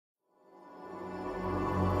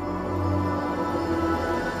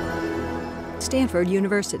Stanford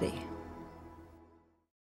University.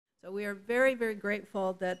 So we are very, very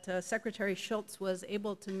grateful that Secretary Schultz was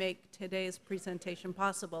able to make today's presentation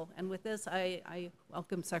possible. And with this, I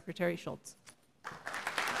welcome Secretary Schultz.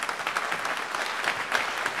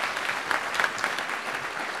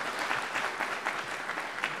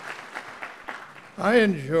 I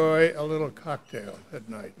enjoy a little cocktail at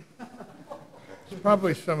night.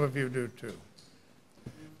 Probably some of you do too.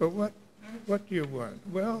 But what do you want?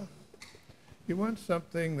 Well, you want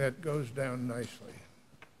something that goes down nicely,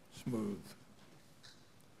 smooth.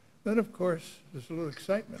 Then, of course, there's a little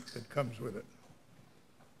excitement that comes with it.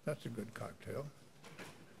 That's a good cocktail.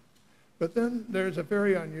 But then there's a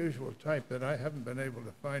very unusual type that I haven't been able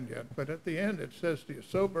to find yet. But at the end, it says to you,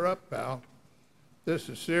 sober up, pal. This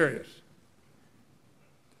is serious.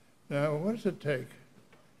 Now, what does it take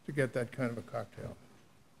to get that kind of a cocktail?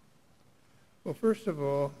 Well, first of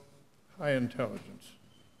all, high intelligence.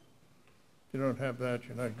 If you don't have that,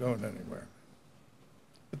 you're not going anywhere.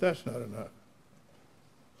 But that's not enough.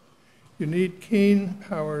 You need keen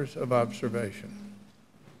powers of observation.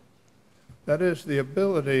 That is, the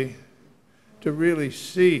ability to really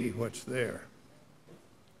see what's there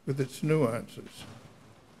with its nuances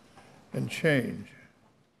and change.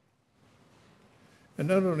 And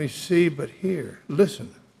not only see, but hear,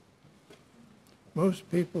 listen.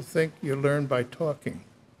 Most people think you learn by talking.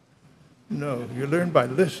 No, you learn by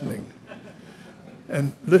listening,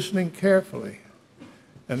 and listening carefully.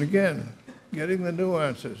 And again, getting the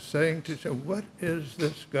nuances, saying to yourself, what is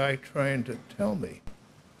this guy trying to tell me?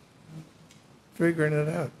 Figuring it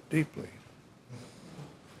out deeply.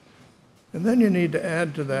 And then you need to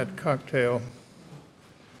add to that cocktail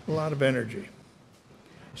a lot of energy.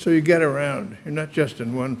 So you get around. You're not just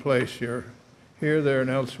in one place. You're here, there, and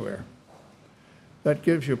elsewhere. That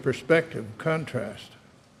gives you perspective, contrast.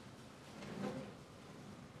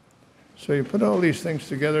 So you put all these things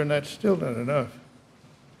together, and that's still not enough.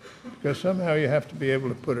 Because somehow you have to be able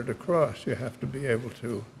to put it across. You have to be able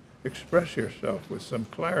to express yourself with some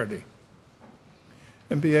clarity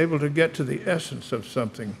and be able to get to the essence of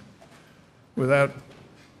something without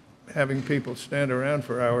having people stand around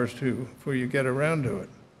for hours before you get around to it.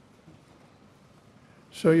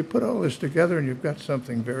 So you put all this together and you've got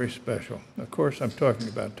something very special. Of course, I'm talking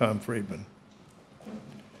about Tom Friedman.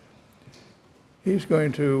 We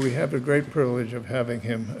have the great privilege of having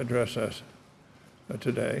him address us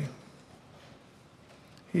today.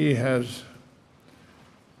 He has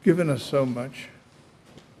given us so much,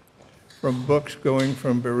 from books going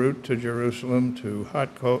from Beirut to Jerusalem to Hot,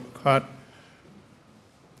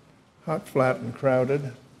 Flat, and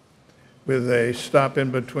Crowded, with a stop in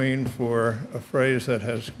between for a phrase that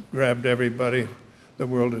has grabbed everybody, the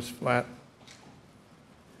world is flat.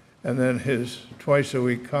 And then his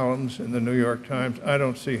twice-a-week columns in the New York Times. I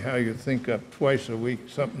don't see how you think up twice a week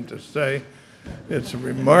something to say. It's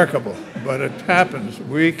remarkable, but it happens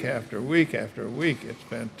week after week after week. It's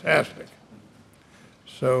fantastic.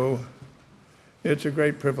 So it's a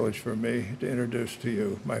great privilege for me to introduce to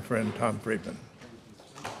you my friend Tom Friedman.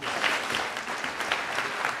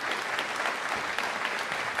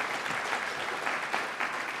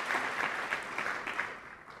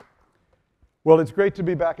 Well, it's great to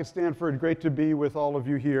be back at Stanford, great to be with all of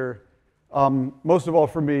you here. Most of all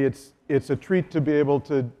for me, it's a treat to be able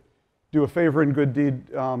to do a favor and good deed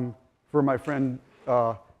for my friend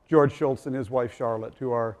George Schultz and his wife Charlotte,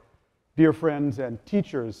 who are dear friends and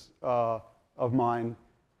teachers of mine.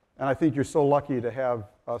 And I think you're so lucky to have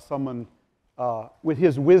someone with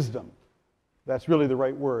his wisdom, that's really the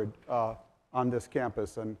right word, on this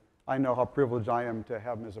campus. And I know how privileged I am to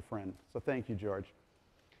have him as a friend. So thank you, George.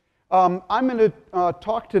 I'm going to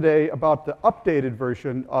talk today about the updated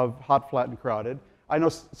version of Hot, Flat, and Crowded. I know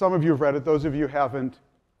some of you have read it. Those of you who haven't,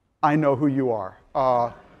 I know who you are.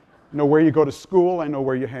 I know where you go to school. I know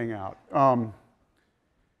where you hang out.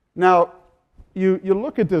 Now, you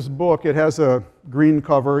look at this book. It has a green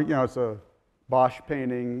cover. You know, it's a Bosch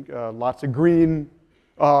painting, lots of green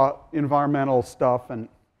environmental stuff. And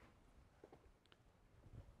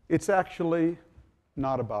it's actually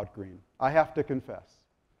not about green, I have to confess.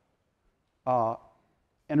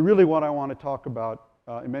 And really what I want to talk about,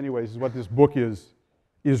 in many ways, is what this book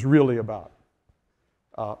is really about.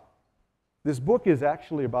 This book is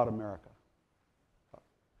actually about America.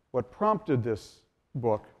 What prompted this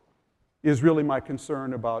book is really my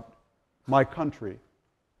concern about my country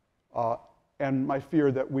and my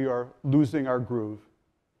fear that we are losing our groove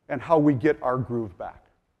and how we get our groove back.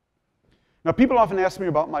 Now, people often ask me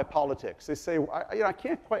about my politics. They say, I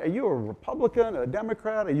can't quite, are you a Republican, a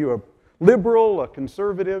Democrat, are you a liberal, a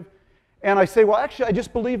conservative? And I say, well, actually, I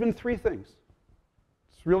just believe in three things.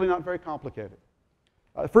 It's It's really not very complicated.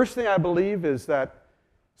 The first thing I believe is that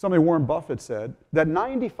something Warren Buffett said, that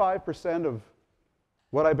 95% of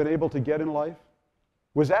what I've been able to get in life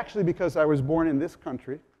was actually because I was born in this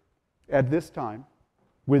country at this time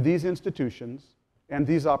with these institutions and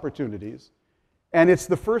these opportunities. And it's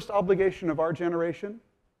the first obligation of our generation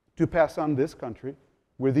to pass on this country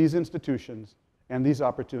with these institutions and these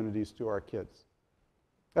opportunities to our kids.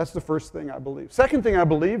 That's the first thing I believe. Second thing I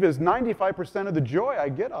believe is 95% of the joy I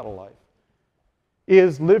get out of life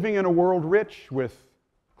is living in a world rich with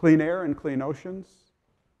clean air and clean oceans,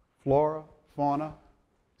 flora, fauna,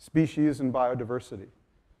 species, and biodiversity.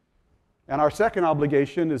 And our second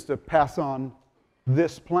obligation is to pass on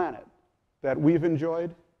this planet that we've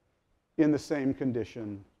enjoyed in the same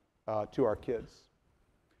condition to our kids.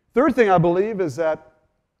 Third thing I believe is that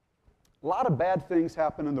a lot of bad things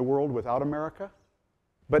happen in the world without America,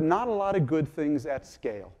 but not a lot of good things at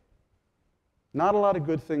scale. Not a lot of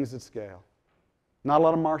good things at scale. Not a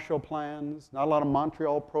lot of Marshall Plans, not a lot of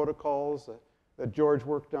Montreal Protocols that George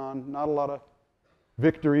worked on, not a lot of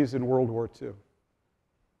victories in World War II.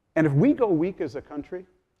 And if we go weak as a country,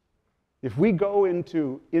 if we go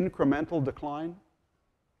into incremental decline,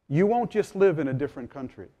 you won't just live in a different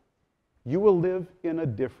country. You will live in a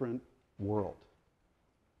different world.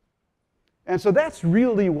 And so that's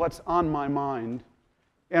really what's on my mind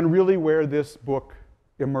and really where this book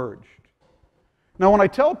emerged. Now, when I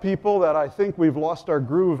tell people that I think we've lost our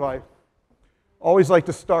groove, I always like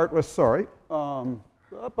to start with, So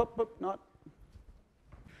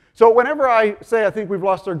whenever I say I think we've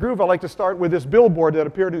lost our groove, I like to start with this billboard that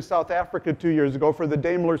appeared in South Africa 2 years ago for the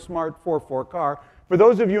Daimler Smart 4.4 car. For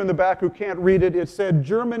those of you in the back who can't read it, it said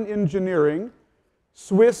German engineering,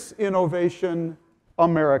 Swiss innovation,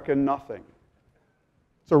 American nothing.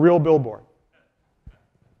 It's a real billboard.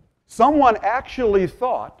 Someone actually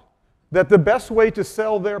thought that the best way to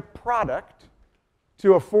sell their product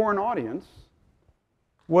to a foreign audience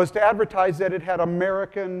was to advertise that it had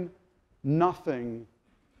American nothing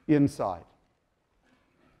inside.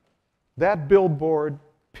 That billboard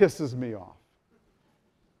pisses me off.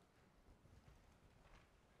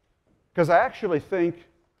 Because I actually think,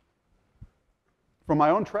 from my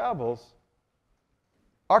own travels,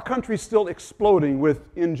 our country's still exploding with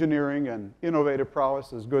engineering and innovative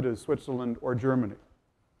prowess as good as Switzerland or Germany.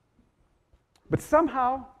 But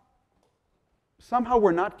somehow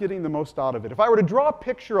we're not getting the most out of it. If I were to draw a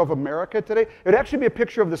picture of America today, it would actually be a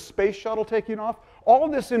picture of the space shuttle taking off, all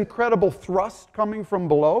this incredible thrust coming from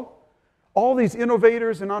below, all these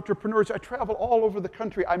innovators and entrepreneurs. I travel all over the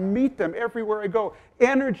country. I meet them everywhere I go.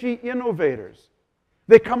 Energy innovators.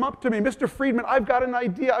 They come up to me, Mr. Friedman, I've got an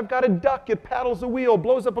idea. I've got a duck. It paddles a wheel,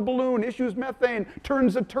 blows up a balloon, issues methane,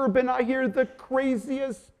 turns a turbine. I hear the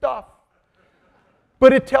craziest stuff.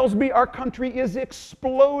 But it tells me our country is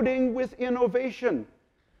exploding with innovation.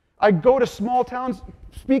 I go to small towns,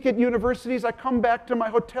 speak at universities, I come back to my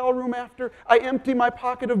hotel room after, I empty my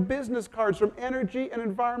pocket of business cards from energy and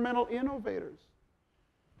environmental innovators.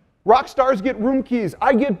 Rock stars get room keys,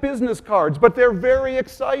 I get business cards, but they're very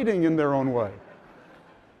exciting in their own way.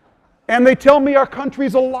 And they tell me our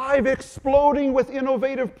country's alive, exploding with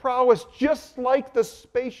innovative prowess, just like the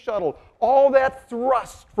space shuttle, all that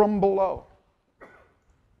thrust from below.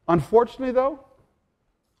 Unfortunately, though,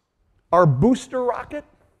 our booster rocket,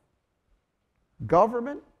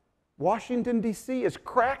 government, Washington, D.C., is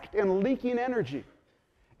cracked and leaking energy.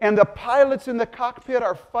 And the pilots in the cockpit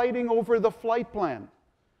are fighting over the flight plan.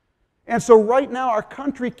 And so right now, our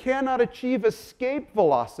country cannot achieve escape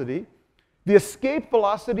velocity, the escape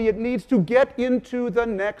velocity it needs to get into the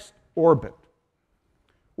next orbit.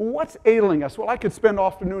 What's ailing us? Well, I could spend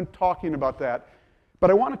afternoon talking about that. But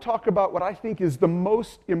I want to talk about what I think is the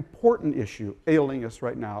most important issue ailing us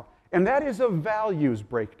right now, and that is a values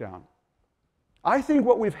breakdown. I think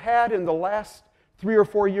what we've had in the last 3 or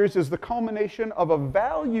 4 years is the culmination of a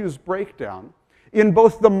values breakdown in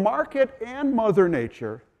both the market and Mother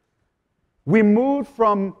Nature. We moved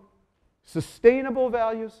from sustainable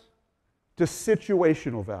values to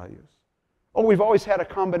situational values. Oh, we've always had a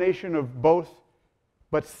combination of both,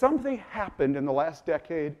 but something happened in the last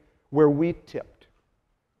decade where we tipped.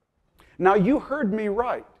 Now, you heard me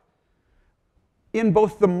right. In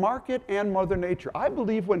both the market and Mother Nature, I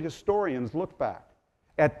believe when historians look back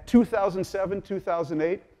at 2007,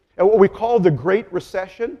 2008, at what we call the Great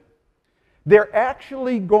Recession, they're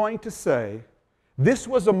actually going to say this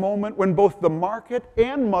was a moment when both the market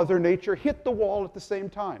and Mother Nature hit the wall at the same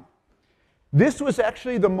time. This was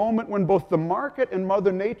actually the moment when both the market and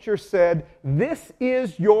Mother Nature said, this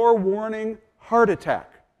is your warning heart attack.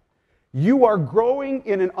 You are growing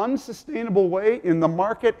in an unsustainable way in the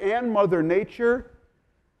market and Mother Nature.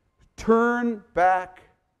 Turn back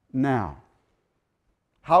now.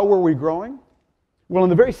 How were we growing? Well, in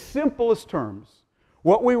the very simplest terms,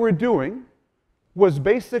 what we were doing was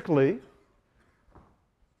basically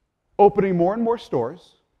opening more and more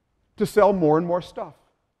stores to sell more and more stuff,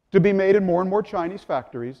 to be made in more and more Chinese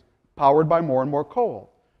factories, powered by more and more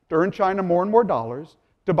coal, to earn China more and more dollars,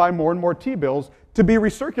 to buy more and more T-bills, to be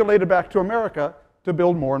recirculated back to America, to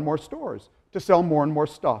build more and more stores, to sell more and more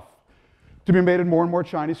stuff, to be made in more and more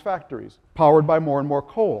Chinese factories, powered by more and more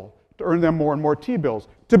coal, to earn them more and more T-bills,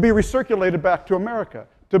 to be recirculated back to America,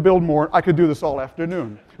 to build more. I could do this all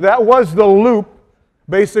afternoon. That was the loop,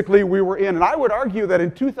 basically, we were in. And I would argue that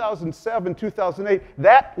in 2007, 2008,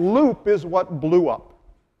 that loop is what blew up.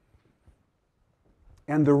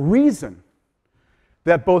 And the reason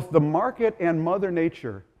that both the market and Mother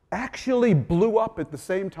Nature actually blew up at the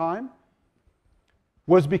same time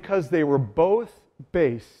was because they were both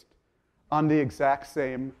based on the exact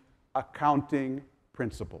same accounting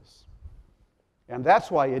principles. And that's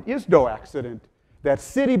why it is no accident that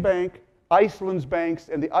Citibank, Iceland's banks,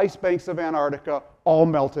 and the ice banks of Antarctica all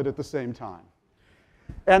melted at the same time.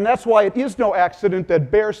 And that's why it is no accident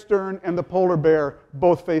that Bear Stearns and the polar bear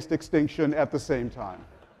both faced extinction at the same time.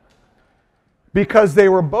 Because they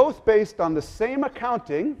were both based on the same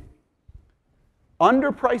accounting,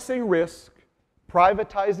 underpricing risk,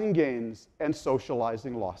 privatizing gains, and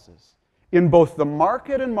socializing losses. In both the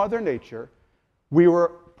market and Mother Nature, we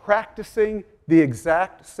were practicing the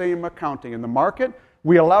exact same accounting. In the market,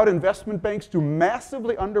 we allowed investment banks to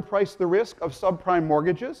massively underprice the risk of subprime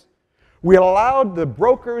mortgages. We allowed the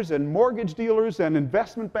brokers and mortgage dealers and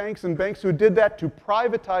investment banks and banks who did that to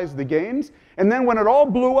privatize the gains. And then when it all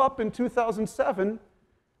blew up in 2007,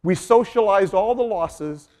 we socialized all the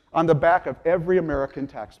losses on the back of every American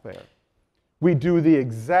taxpayer. We do the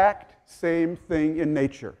exact same thing in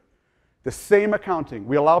nature. The same accounting.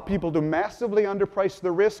 We allow people to massively underprice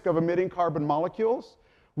the risk of emitting carbon molecules.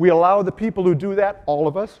 We allow the people who do that, all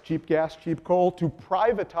of us, cheap gas, cheap coal, to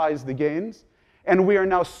privatize the gains. And we are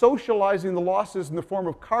now socializing the losses in the form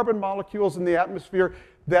of carbon molecules in the atmosphere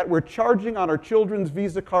that we're charging on our children's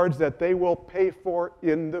Visa cards that they will pay for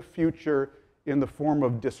in the future in the form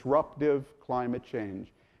of disruptive climate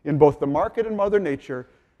change. In both the market and Mother Nature,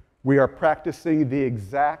 we are practicing the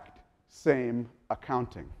exact same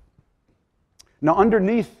accounting. Now,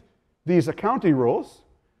 underneath these accounting rules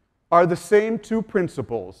are the same two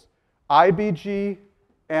principles, IBG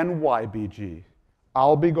and YBG.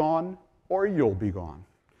 I'll be gone or you'll be gone.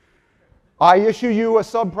 I issue you a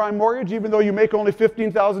subprime mortgage even though you make only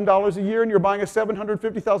 $15,000 a year and you're buying a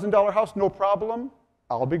 $750,000 house, no problem,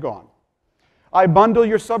 I'll be gone. I bundle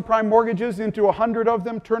your subprime mortgages into 100 of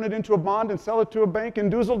them, turn it into a bond and sell it to a bank in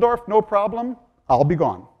Dusseldorf, no problem, I'll be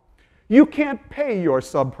gone. You can't pay your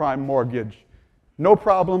subprime mortgage, no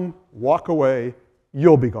problem, walk away,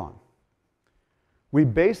 you'll be gone. We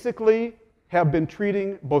basically have been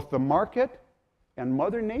treating both the market and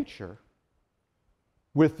Mother Nature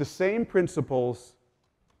with the same principles,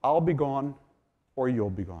 I'll be gone or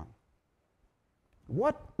you'll be gone.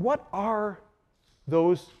 What are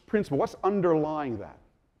those principles? What's underlying that?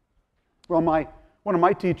 Well, one of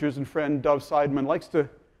my teachers and friend, Dov Seidman,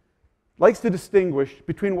 likes to distinguish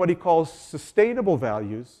between what he calls sustainable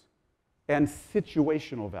values and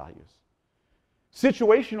situational values.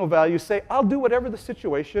 Situational values say, I'll do whatever the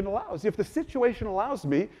situation allows. If the situation allows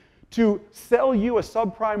me to sell you a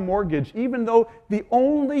subprime mortgage, even though the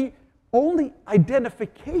only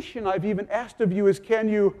identification I've even asked of you is, can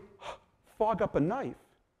you fog up a knife,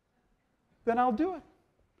 then I'll do it.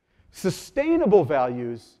 Sustainable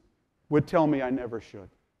values would tell me I never should.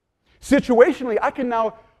 Situationally, I can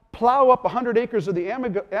now plow up 100 acres of the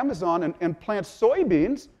Amazon and plant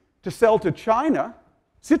soybeans to sell to China.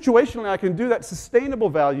 Situationally, I can do that. Sustainable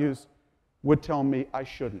values would tell me I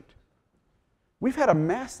shouldn't. We've had a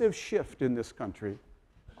massive shift in this country,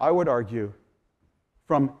 I would argue,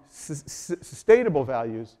 from sustainable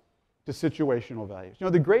values to situational values. You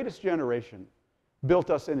know, the greatest generation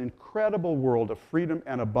built us an incredible world of freedom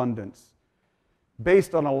and abundance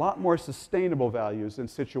based on a lot more sustainable values than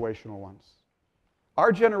situational ones.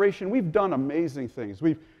 Our generation, we've done amazing things.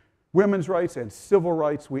 Women's rights and civil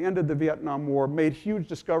rights, we ended the Vietnam War, made huge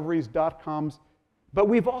discoveries, dot-coms, but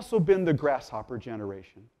we've also been the grasshopper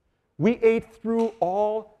generation. We ate through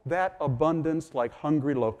all that abundance like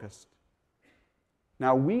hungry locusts.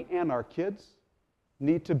 Now we and our kids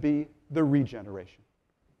need to be the regeneration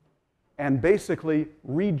and basically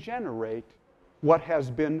regenerate what has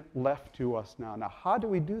been left to us now. Now, how do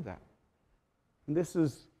we do that? And this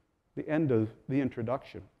is the end of the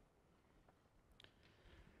introduction.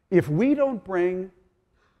 If we don't bring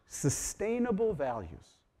sustainable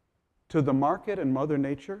values to the market and Mother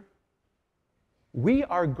Nature, we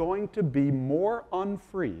are going to be more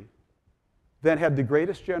unfree than had the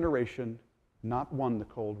greatest generation not won the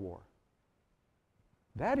Cold War.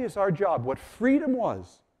 That is our job. What freedom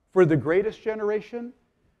was for the greatest generation,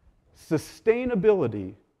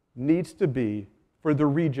 sustainability needs to be for the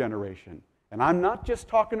regeneration. And I'm not just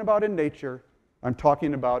talking about in nature, I'm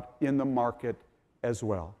talking about in the market as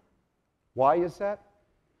well. Why is that?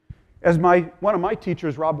 As one of my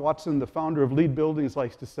teachers, Rob Watson, the founder of Lead Buildings,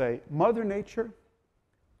 likes to say, Mother Nature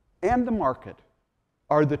and the market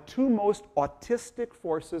are the two most autistic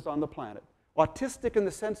forces on the planet. Autistic in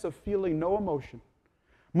the sense of feeling no emotion.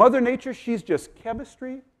 Mother Nature, she's just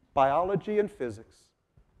chemistry, biology, and physics.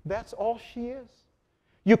 That's all she is.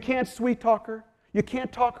 You can't sweet talk her. You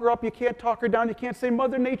can't talk her up. You can't talk her down. You can't say,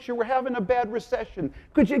 Mother Nature, we're having a bad recession.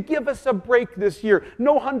 Could you give us a break this year?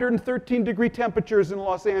 No 113-degree temperatures in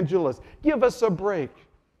Los Angeles. Give us a break.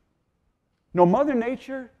 No, Mother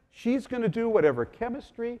Nature, she's going to do whatever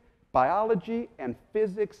chemistry, biology, and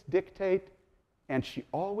physics dictate, and she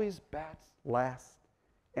always bats last,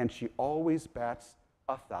 and she always bats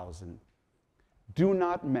 1,000. Do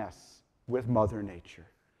not mess with Mother Nature.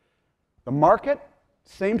 The market,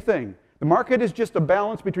 same thing. The market is just a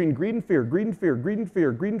balance between greed and fear, greed and fear, greed and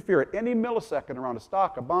fear, greed and fear at any millisecond around a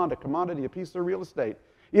stock, a bond, a commodity, a piece of real estate.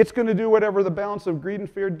 It's going to do whatever the balance of greed and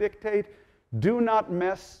fear dictate. Do not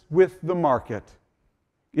mess with the market.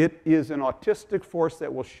 It is an autistic force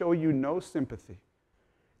that will show you no sympathy.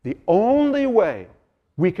 The only way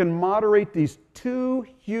we can moderate these two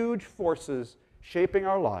huge forces shaping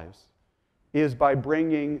our lives is by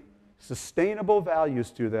bringing sustainable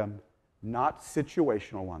values to them, not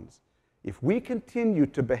situational ones. If we continue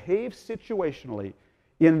to behave situationally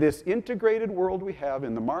in this integrated world we have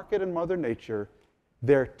in the market and Mother Nature,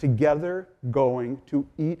 they're together going to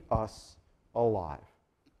eat us alive.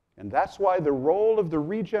 And that's why the role of the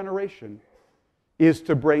regeneration is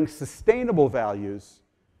to bring sustainable values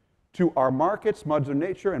to our markets, Mother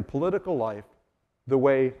Nature, and political life the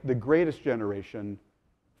way the greatest generation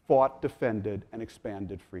fought, defended, and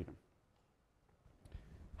expanded freedom.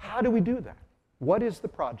 How do we do that? What is the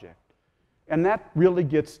project? And that really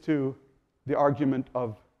gets to the argument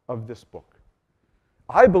of this book.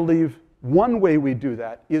 I believe one way we do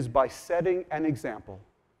that is by setting an example.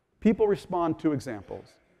 People respond to examples.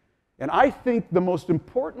 And I think the most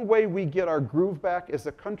important way we get our groove back as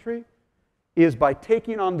a country is by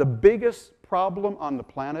taking on the biggest problem on the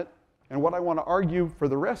planet. And what I want to argue for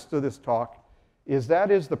the rest of this talk is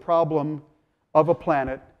that is the problem of a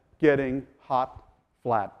planet getting hot,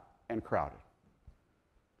 flat, and crowded.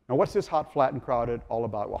 Now, what's this hot, flat, and crowded all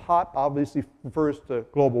about? Well, hot obviously refers to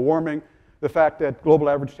global warming, the fact that global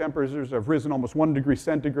average temperatures have risen almost 1 degree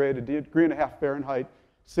centigrade, a degree and a half Fahrenheit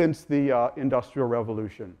since the Industrial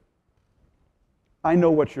Revolution. I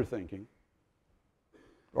know what you're thinking.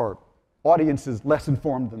 Or audiences less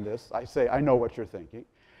informed than this, I say, I know what you're thinking.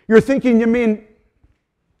 You're thinking, you mean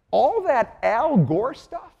all that Al Gore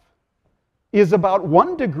stuff is about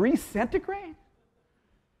 1 degree centigrade?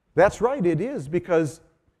 That's right, it is, because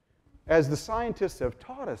as the scientists have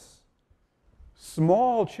taught us,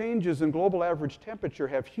 small changes in global average temperature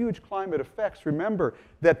have huge climate effects. Remember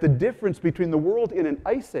that the difference between the world in an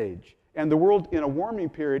ice age and the world in a warming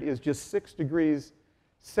period is just 6 degrees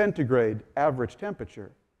centigrade average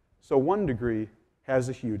temperature. So 1 degree has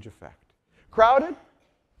a huge effect. Crowded?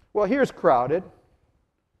 Well, here's crowded.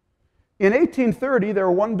 In 1830, there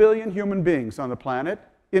were 1 billion human beings on the planet.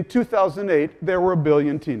 In 2008, there were 1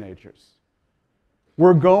 billion teenagers.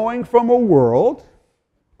 We're going from a world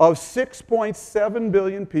of 6.7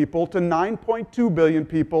 billion people to 9.2 billion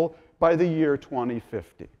people by the year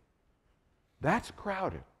 2050. That's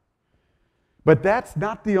crowded. But that's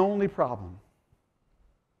not the only problem.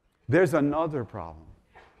 There's another problem.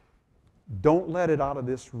 Don't let it out of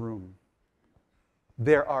this room.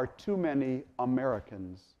 There are too many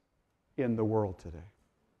Americans in the world today.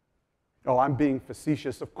 Oh, I'm being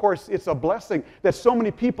facetious. Of course, it's a blessing that so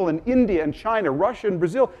many people in India and China, Russia and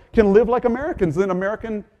Brazil can live like Americans, in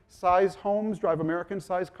American-sized homes, drive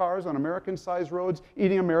American-sized cars on American-sized roads,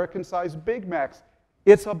 eating American-sized Big Macs.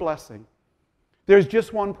 It's a blessing. There's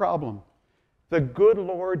just one problem. The good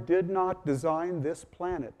Lord did not design this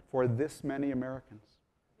planet for this many Americans.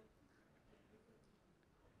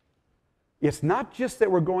 It's not just that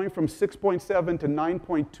we're going from 6.7 to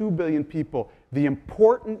 9.2 billion people. The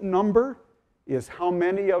important number is how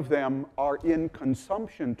many of them are, in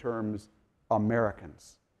consumption terms,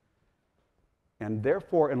 Americans. And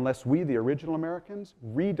therefore, unless we, the original Americans,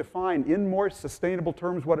 redefine in more sustainable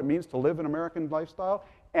terms what it means to live an American lifestyle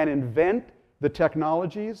and invent the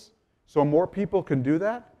technologies so more people can do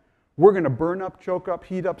that, we're going to burn up, choke up,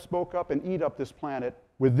 heat up, smoke up, and eat up this planet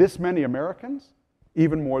with this many Americans,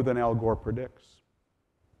 even more than Al Gore predicts.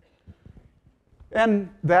 And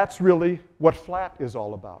that's really what flat is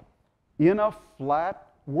all about. In a flat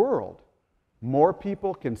world, more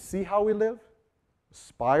people can see how we live,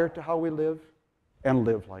 aspire to how we live, and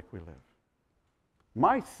live like we live.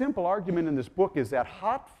 My simple argument in this book is that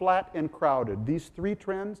hot, flat, and crowded, these three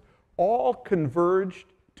trends, all converged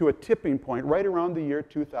to a tipping point right around the year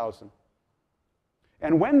 2000.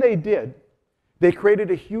 And when they did, they created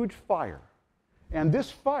a huge fire. And this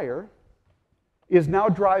fire is now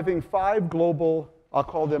driving 5 global, I'll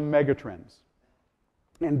call them megatrends.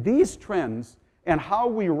 And these trends and how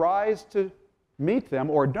we rise to meet them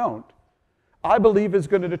or don't, I believe is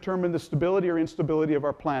going to determine the stability or instability of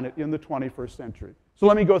our planet in the 21st century. So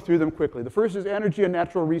let me go through them quickly. The first is energy and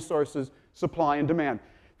natural resources, supply and demand.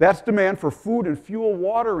 That's demand for food and fuel,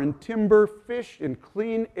 water and timber, fish and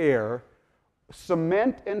clean air,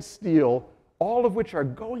 cement and steel, all of which are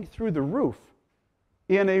going through the roof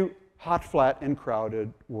in a hot, flat, and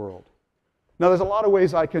crowded world. Now, there's a lot of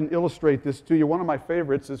ways I can illustrate this to you. One of my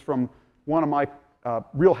favorites is from one of my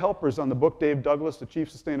real helpers on the book, Dave Douglas, the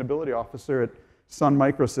Chief Sustainability Officer at Sun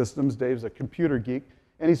Microsystems. Dave's a computer geek,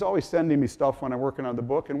 and he's always sending me stuff when I'm working on the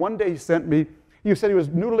book. And one day he said he was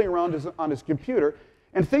noodling around on his computer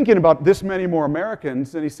and thinking about this many more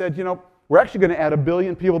Americans, and he said, you know, we're actually going to add 1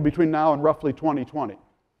 billion people between now and roughly 2020.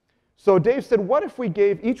 So Dave said, what if we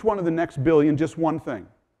gave each one of the next billion just one thing?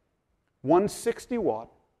 One 60-watt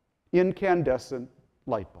incandescent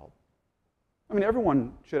light bulb. I mean,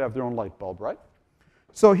 everyone should have their own light bulb, right?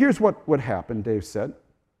 So here's what would happen, Dave said.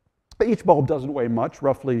 Each bulb doesn't weigh much,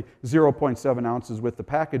 roughly 0.7 ounces with the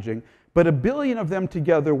packaging, but 1 billion of them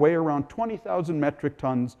together weigh around 20,000 metric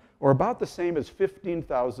tons, or about the same as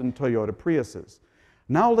 15,000 Toyota Priuses.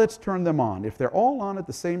 Now let's turn them on. If they're all on at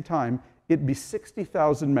the same time, it'd be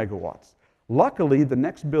 60,000 megawatts. Luckily, the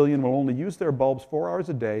next billion will only use their bulbs 4 hours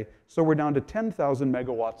a day, so we're down to 10,000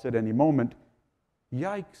 megawatts at any moment.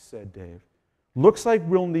 Yikes, said Dave. Looks like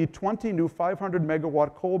we'll need 20 new 500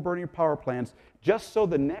 megawatt coal-burning power plants just so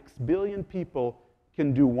the next billion people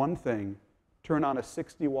can do one thing, turn on a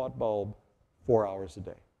 60-watt bulb 4 hours a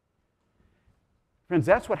day. Friends,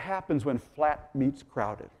 that's what happens when flat meets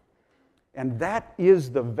crowded. And that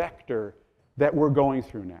is the vector that we're going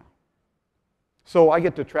through now. So I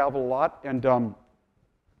get to travel a lot, and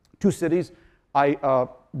 2 cities I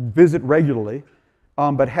visit regularly,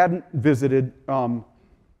 but hadn't visited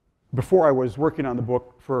before I was working on the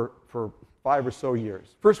book for 5 or so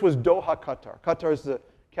years. First was Doha, Qatar. Qatar is the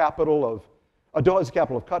capital of Doha is the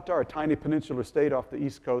capital of Qatar, a tiny peninsular state off the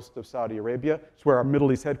east coast of Saudi Arabia. It's where our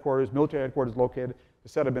Middle East headquarters, military headquarters, is located. I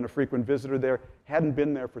said I've been a frequent visitor there. Hadn't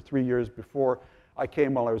been there for 3 years before I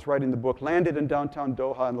came while I was writing the book. Landed in downtown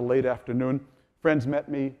Doha in the late afternoon. Friends met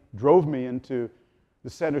me, drove me into the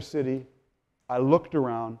center city. I looked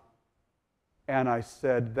around, and I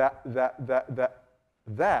said,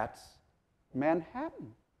 that's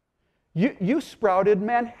Manhattan. You sprouted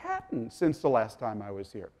Manhattan since the last time I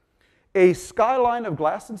was here. A skyline of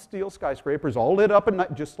glass and steel skyscrapers, all lit up at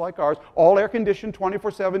night, just like ours, all air-conditioned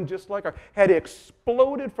 24/7, just like ours, had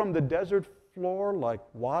exploded from the desert floor like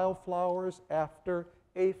wildflowers after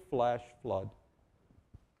a flash flood.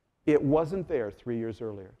 It wasn't there 3 years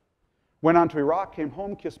earlier. Went on to Iraq, came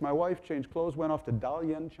home, kissed my wife, changed clothes, went off to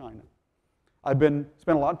Dalian, China.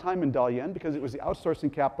 Spent a lot of time in Dalian because it was the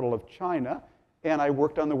outsourcing capital of China, and I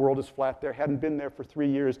worked on The World is Flat there. Hadn't been there for 3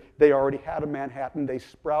 years. They already had a Manhattan. They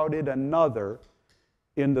sprouted another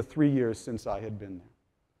in the 3 years since I had been there.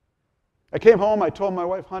 I came home. I told my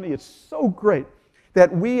wife, honey, it's so great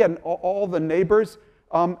that we and all the neighbors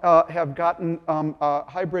have gotten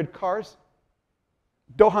hybrid cars.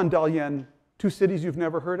 Doha and Dalian, 2 cities you've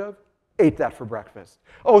never heard of, ate that for breakfast.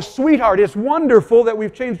 Oh, sweetheart, it's wonderful that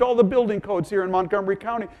we've changed all the building codes here in Montgomery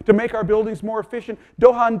County to make our buildings more efficient.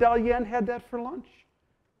 Doha and Dalian had that for lunch.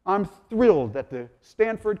 I'm thrilled that the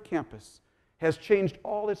Stanford campus has changed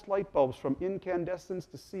all its light bulbs from incandescents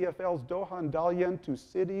to CFLs. Doha and Dalian, 2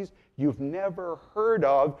 cities you've never heard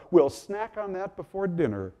of. We'll snack on that before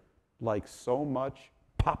dinner like so much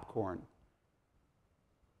popcorn.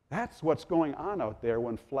 That's what's going on out there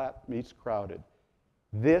when flat meets crowded.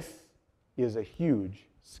 This is a huge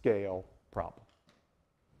scale problem.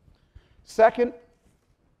 Second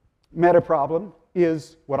meta problem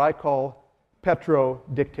is what I call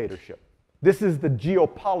petro-dictatorship. This is the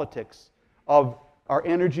geopolitics of our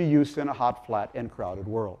energy use in a hot, flat, and crowded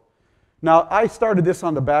world. Now, I started this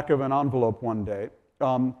on the back of an envelope one day.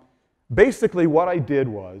 Basically, what I did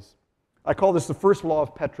was, I call this the first law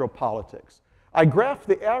of petropolitics. I graphed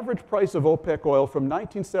the average price of OPEC oil from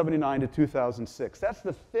 1979 to 2006. That's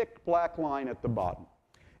the thick black line at the bottom.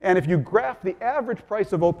 And if you graph the average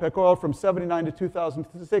price of OPEC oil from 79 to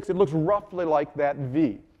 2006, it looks roughly like that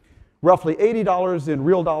V. Roughly $80 in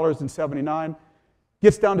real dollars in 79,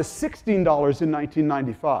 gets down to $16 in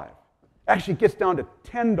 1995. Actually, it gets down to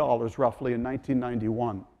 $10 roughly in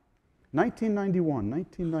 1991.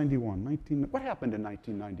 1991. What happened in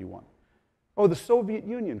 1991? Oh, the Soviet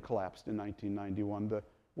Union collapsed in 1991, the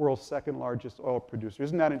world's second largest oil producer.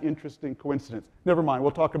 Isn't that an interesting coincidence? Never mind,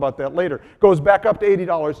 we'll talk about that later. Goes back up to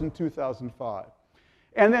 $80 in 2005.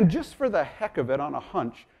 And then just for the heck of it, on a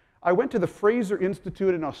hunch, I went to the Fraser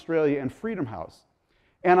Institute in Australia and Freedom House,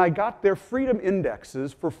 and I got their freedom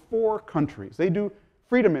indexes for 4 countries. They do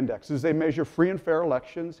freedom indexes. They measure free and fair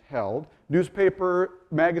elections held, newspaper,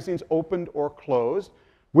 magazines opened or closed,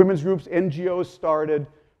 women's groups, NGOs started,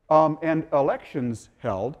 and elections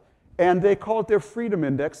held. And they call it their freedom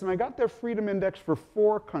index. And I got their freedom index for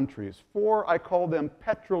 4 countries. 4, I call them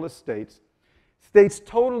petrolist states. States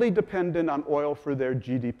totally dependent on oil for their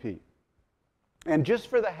GDP. And just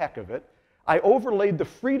for the heck of it, I overlaid the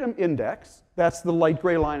freedom index, that's the light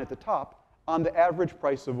gray line at the top, on the average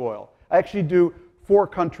price of oil. I actually do 4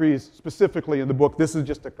 countries specifically in the book. This is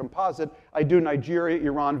just a composite. I do Nigeria,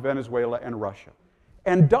 Iran, Venezuela, and Russia.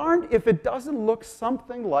 And darned if it doesn't look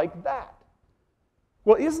something like that.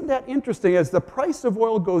 Well, isn't that interesting? As the price of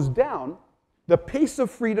oil goes down, the pace of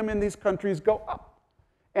freedom in these countries go up.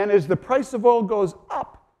 And as the price of oil goes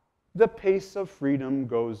up, the pace of freedom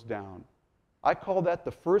goes down. I call that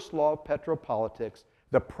the first law of petropolitics.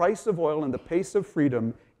 The price of oil and the pace of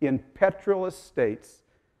freedom in petrolist states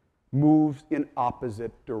moves in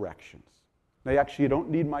opposite directions. Now, actually, you don't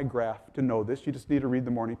need my graph to know this. You just need to read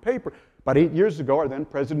the morning paper. About 8 years ago, our then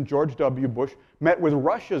President George W. Bush met with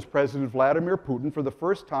Russia's President Vladimir Putin for the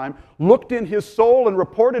first time, looked in his soul, and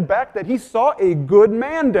reported back that he saw a good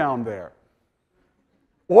man down there.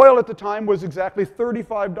 Oil at the time was exactly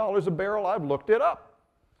 $35 a barrel. I've looked it up.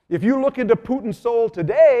 If you look into Putin's soul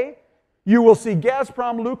today, you will see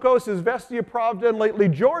Gazprom, Lukos, Izvestia, Pravda, and lately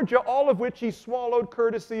Georgia, all of which he swallowed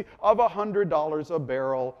courtesy of $100 a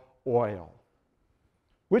barrel oil.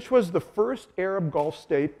 Which was the first Arab Gulf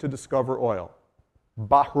state to discover oil?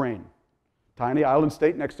 Bahrain, tiny island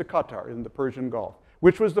state next to Qatar in the Persian Gulf.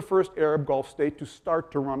 Which was the first Arab Gulf state to start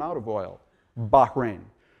to run out of oil? Bahrain.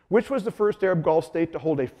 Which was the first Arab Gulf state to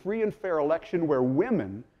hold a free and fair election where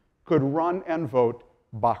women could run and vote?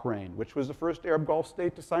 Bahrain. Which was the first Arab Gulf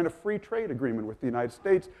state to sign a free trade agreement with the United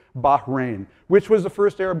States? Bahrain. Which was the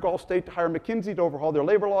first Arab Gulf state to hire McKinsey to overhaul their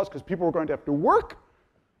labor laws because people were going to have to work?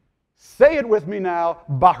 Say it with me now,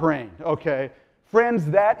 Bahrain, okay? Friends,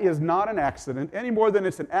 that is not an accident, any more than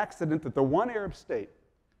it's an accident that the one Arab state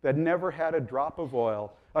that never had a drop of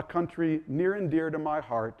oil, a country near and dear to my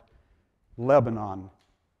heart, Lebanon,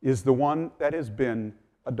 is the one that has been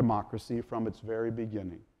a democracy from its very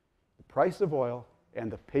beginning. The price of oil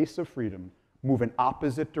and the pace of freedom move in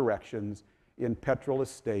opposite directions in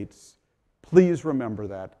petrolist states. Please remember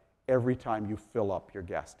that every time you fill up your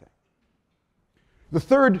gas tank. The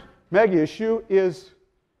third mega issue is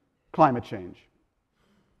climate change.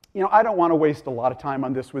 You know, I don't want to waste a lot of time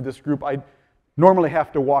on this with this group. I normally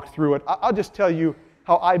have to walk through it. I'll just tell you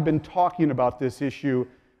how I've been talking about this issue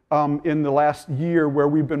in the last year where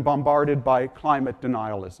we've been bombarded by climate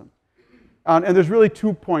denialism. And there's really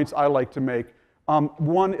 2 points I like to make.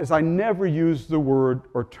 One is I never use the word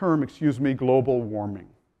or term, global warming.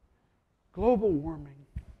 Global warming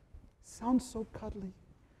sounds so cuddly.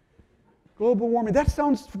 Global warming, that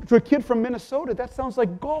sounds, to a kid from Minnesota, that sounds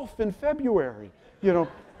like golf in February, you know.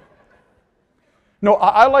 No,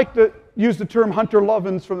 I like to use the term Hunter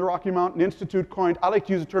Lovins from the Rocky Mountain Institute coined. I like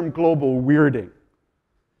to use the term global weirding,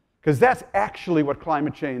 because that's actually what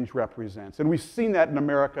climate change represents. And we've seen that in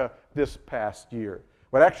America this past year.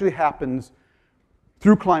 What actually happens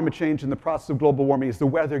through climate change and the process of global warming is the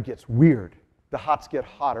weather gets weird. The hots get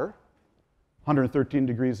hotter, 113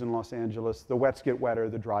 degrees in Los Angeles. The wets get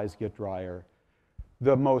wetter, the dries get drier.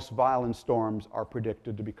 The most violent storms are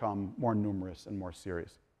predicted to become more numerous and more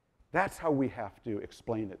serious. That's how we have to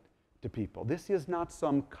explain it to people. This is not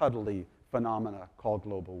some cuddly phenomena called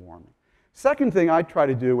global warming. Second thing I try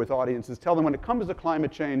to do with audiences, tell them when it comes to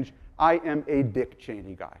climate change, I am a Dick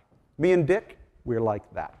Cheney guy. Me and Dick, we're like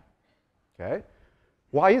that. Okay?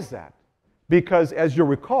 Why is that? Because as you'll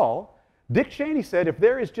recall, Dick Cheney said if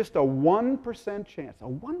there is just a 1% chance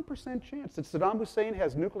that Saddam Hussein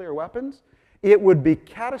has nuclear weapons, it would be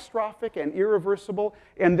catastrophic and irreversible,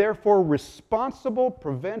 and therefore responsible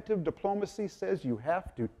preventive diplomacy says you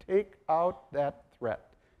have to take out that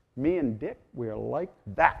threat. Me and Dick, we're like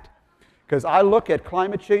that. Because I look at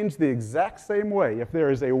climate change the exact same way. If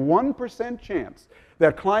there is a 1% chance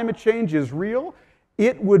that climate change is real,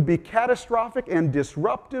 it would be catastrophic and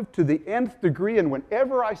disruptive to the nth degree. And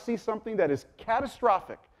whenever I see something that is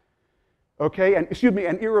catastrophic, okay, and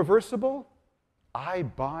irreversible, I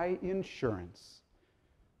buy insurance,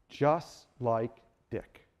 just like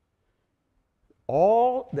Dick.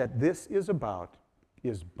 All that this is about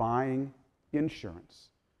is buying insurance.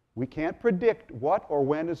 We can't predict what or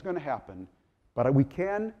when is going to happen, but we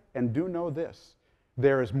can and do know this.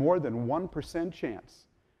 There is more than 1% chance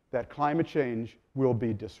that climate change will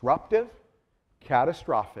be disruptive,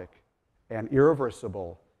 catastrophic, and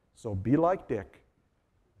irreversible. So be like Dick,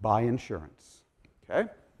 buy insurance. Okay?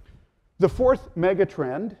 The fourth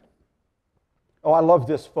megatrend, oh, I love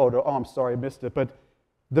this photo. Oh, I'm sorry, I missed it. But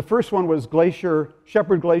the first one was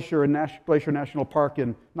Shepherd Glacier in Glacier National Park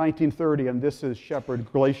in 1930, and this is Shepherd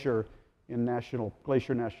Glacier in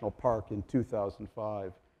Glacier National Park in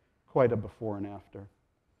 2005. Quite a before and after.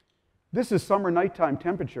 This is summer nighttime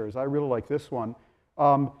temperatures. I really like this one.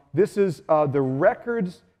 This is the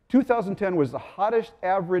records. 2010 was the hottest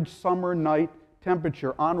average summer night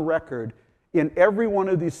temperature on record in every one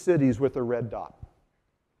of these cities with a red dot.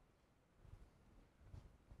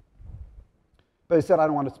 But I said I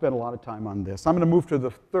don't want to spend a lot of time on this. I'm going to move to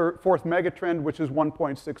the fourth megatrend, which is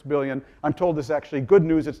 1.6 billion. I'm told this is actually good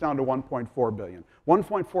news. It's down to 1.4 billion.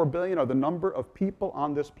 1.4 billion are the number of people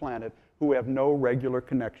on this planet who have no regular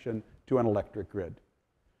connection to an electric grid.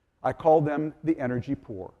 I call them the energy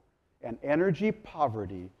poor. And energy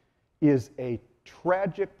poverty is a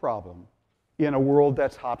tragic problem in a world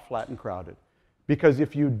that's hot, flat, and crowded. Because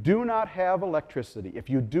if you do not have electricity, if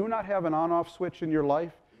you do not have an on-off switch in your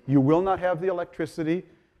life, you will not have the electricity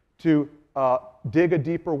to dig a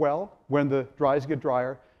deeper well when the dries get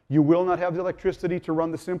drier. You will not have the electricity to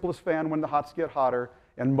run the simplest fan when the hots get hotter.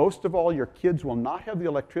 And most of all, your kids will not have the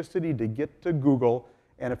electricity to get to Google.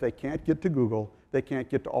 And if they can't get to Google, they can't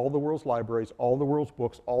get to all the world's libraries, all the world's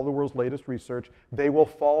books, all the world's latest research. They will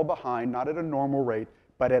fall behind, not at a normal rate,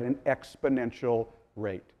 but at an exponential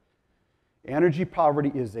rate. Energy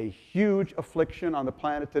poverty is a huge affliction on the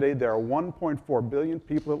planet today. There are 1.4 billion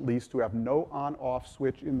people at least who have no on-off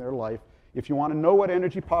switch in their life. If you want to know what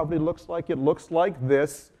energy poverty looks like, it looks like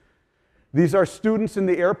this. These are students in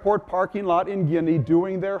the airport parking lot in Guinea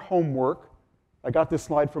doing their homework. I got this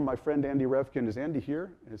slide from my friend Andy Revkin. Is Andy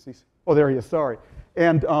here? Is he? Oh, there he is, sorry.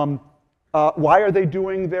 And why are they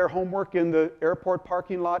doing their homework in the airport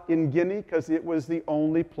parking lot in Guinea? Because it was the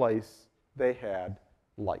only place they had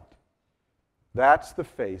light. That's the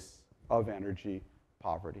face of energy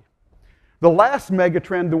poverty. The last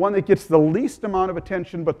megatrend, the one that gets the least amount of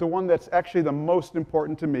attention, but the one that's actually the most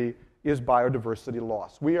important to me, is biodiversity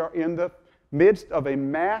loss. We are in the midst of a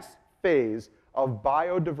mass phase of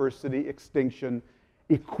biodiversity extinction,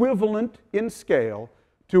 equivalent in scale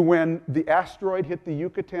to when the asteroid hit the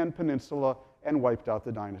Yucatan Peninsula and wiped out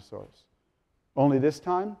the dinosaurs. Only this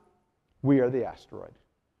time, we are the asteroid.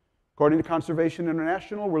 According to Conservation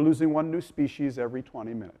International, we're losing one new species every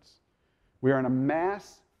 20 minutes. We are in a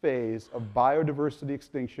mass phase of biodiversity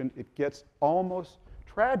extinction. It gets almost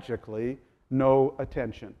tragically no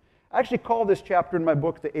attention. I actually call this chapter in my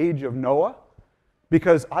book The Age of Noah,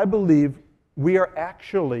 because I believe we are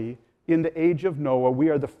actually in the age of Noah. We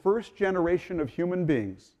are the first generation of human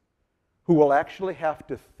beings who will actually have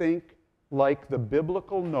to think like the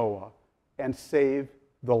biblical Noah and save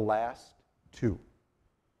the last two.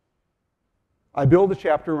 I build the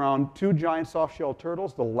chapter around two giant soft-shelled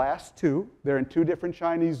turtles, the last two. They're in two different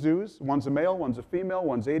Chinese zoos. One's a male, one's a female,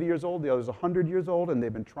 one's 80 years old, the other's 100 years old, and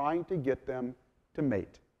they've been trying to get them to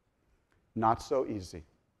mate. Not so easy.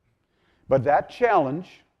 But that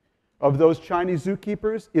challenge of those Chinese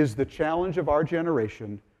zookeepers is the challenge of our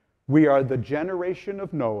generation. We are the generation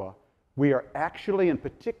of Noah. We are actually, and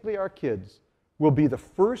particularly our kids, will be the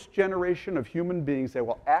first generation of human beings that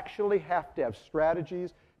will actually have to have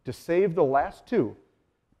strategies to save the last two,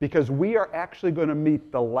 because we are actually going to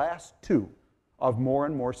meet the last two of more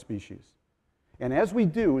and more species. And as we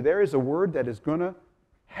do, there is a word that is going to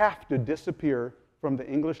have to disappear from the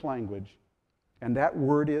English language, and that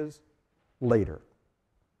word is later.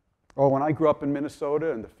 Oh, when I grew up in Minnesota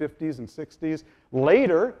in the 50s and 60s,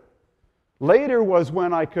 later was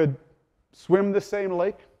when I could swim the same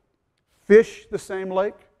lake, fish the same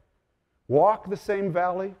lake, walk the same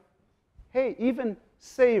valley, hey, even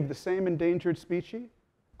save the same endangered species.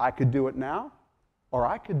 I could do it now, or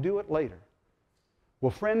I could do it later. Well,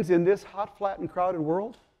 friends, in this hot, flat, and crowded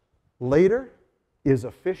world, later is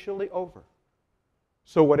officially over.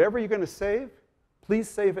 So whatever you're going to save, please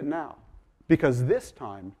save it now, because this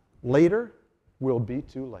time, later will be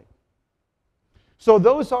too late. So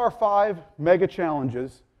those are 5 mega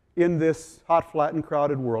challenges in this hot, flat, and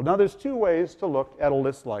crowded world. Now, there's 2 ways to look at a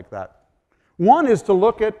list like that. One is to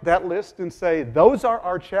look at that list and say, those are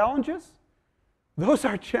our challenges? Those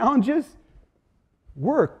are challenges?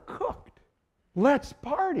 We're cooked. Let's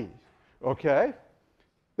party. Okay?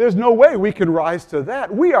 There's no way we can rise to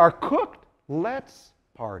that. We are cooked. Let's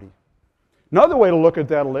party. Another way to look at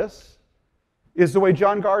that list is the way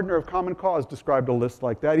John Gardner of Common Cause described a list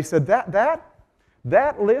like that. He said,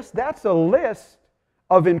 that list, that's a list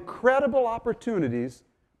of incredible opportunities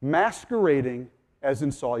masquerading as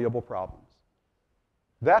insoluble problems.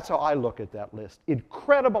 That's how I look at that list.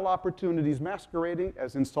 Incredible opportunities masquerading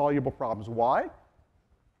as insoluble problems. Why?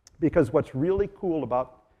 Because what's really cool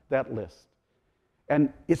about that list,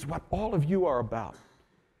 and it's what all of you are about,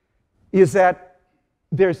 is that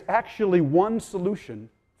there's actually one solution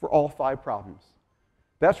for all 5 problems.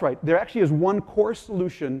 That's right. There actually is one core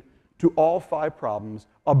solution to all 5 problems: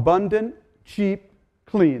 abundant, cheap,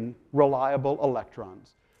 clean, reliable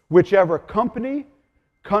electrons. Whichever company,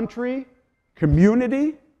 country,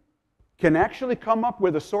 community can actually come up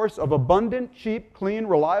with a source of abundant, cheap, clean,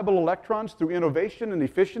 reliable electrons through innovation and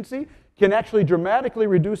efficiency, can actually dramatically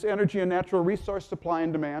reduce energy and natural resource supply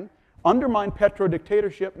and demand, undermine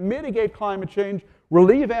petro-dictatorship, mitigate climate change,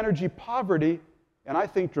 relieve energy poverty, and I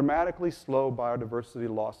think dramatically slow biodiversity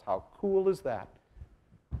loss. How cool is that?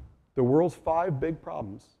 The world's 5 big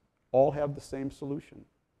problems all have the same solution: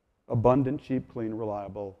 abundant, cheap, clean,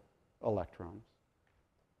 reliable electrons.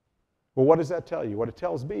 Well, what does that tell you? What it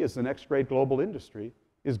tells me is the next great global industry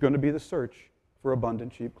is going to be the search for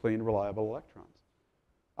abundant, cheap, clean, reliable electrons.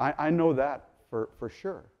 I know that for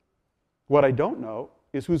sure. What I don't know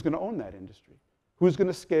is who's going to own that industry, who's going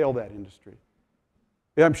to scale that industry.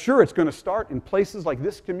 And I'm sure it's going to start in places like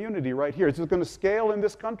this community right here. Is it going to scale in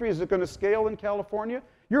this country? Is it going to scale in California?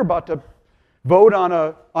 You're about to vote on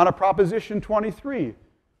a Proposition 23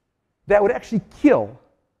 that would actually kill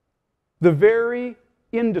the very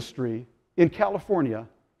industry in California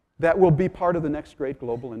that will be part of the next great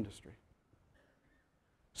global industry.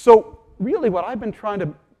 So really what I've been trying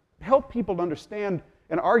to help people understand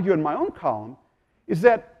and argue in my own column is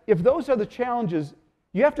that if those are the challenges,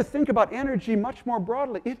 you have to think about energy much more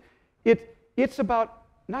broadly. It's about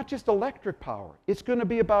not just electric power. It's going to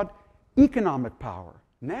be about economic power,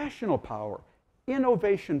 national power,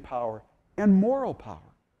 innovation power, and moral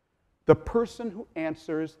power. The person who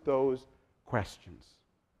answers those questions.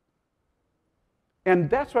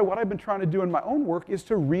 And that's why what I've been trying to do in my own work is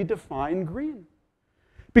to redefine green.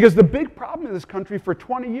 Because the big problem in this country for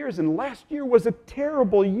 20 years, and last year was a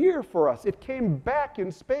terrible year for us, it came back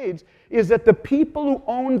in spades, is that the people who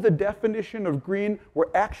owned the definition of green were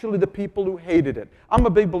actually the people who hated it. I'm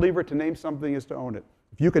a big believer to name something is to own it.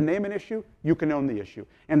 If you can name an issue, you can own the issue.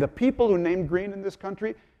 And the people who named green in this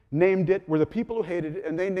country were the people who hated it,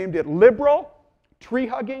 and they named it liberal,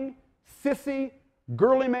 tree-hugging, sissy,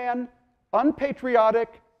 girly man,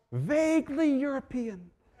 unpatriotic, vaguely European.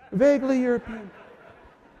 Vaguely European.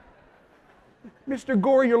 Mr.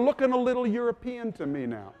 Gore, you're looking a little European to me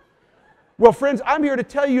now. Well, friends, I'm here to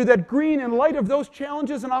tell you that green, in light of those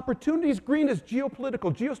challenges and opportunities, green is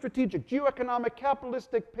geopolitical, geostrategic, geoeconomic,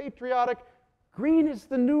 capitalistic, patriotic. Green is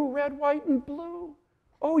the new red, white, and blue.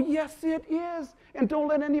 Oh, yes, it is. And don't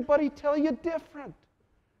let anybody tell you different.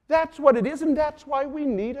 That's what it is, and that's why we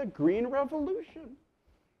need a green revolution.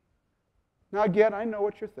 Now, again, I know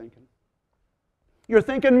what you're thinking. You're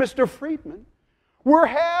thinking, Mr. Friedman, we're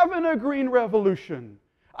having a green revolution.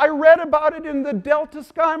 I read about it in the Delta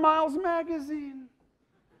Sky Miles magazine.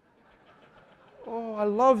 Oh, I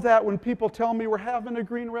love that when people tell me we're having a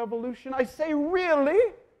green revolution. I say,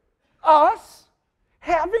 really? Us?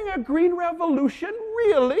 Having a green revolution?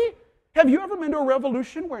 Really? Have you ever been to a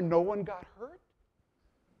revolution where no one got hurt?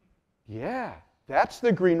 Yeah, that's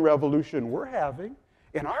the green revolution we're having.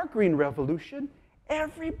 In our green revolution,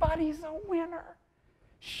 everybody's a winner.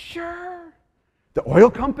 Sure. The oil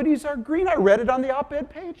companies are green. I read it on the op-ed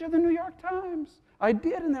page of the New York Times. I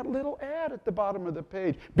did in that little ad at the bottom of the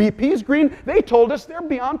page. BP's green. They told us they're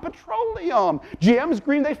beyond petroleum. GM's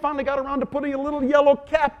green. They finally got around to putting a little yellow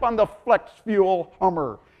cap on the flex fuel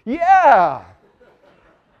Hummer. Yeah.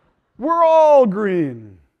 We're all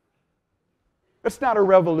green. It's not a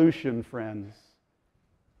revolution, friends.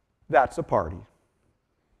 That's a party.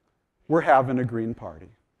 We're having a green party.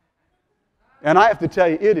 And I have to tell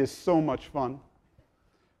you, it is so much fun.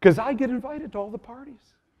 Because I get invited to all the parties.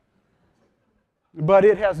 But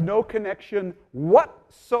it has no connection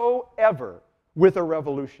whatsoever with a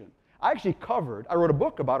revolution. I actually I wrote a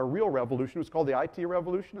book about a real revolution. It was called the IT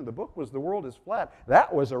revolution, and the book was The World is Flat.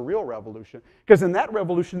 That was a real revolution. Because in that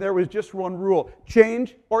revolution, there was just one rule: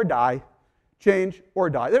 change or die. Change or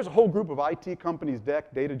die. There's a whole group of IT companies,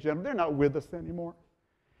 DEC, Data General, they're not with us anymore.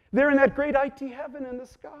 They're in that great IT heaven in the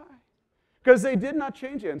sky. Because they did not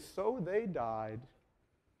change it, and so they died.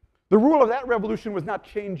 The rule of that revolution was not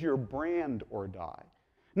change your brand or die.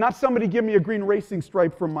 Not somebody give me a green racing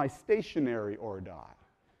stripe from my stationery or die.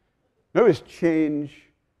 No, it was change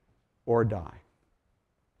or die.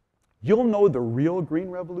 You'll know the real green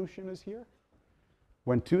revolution is here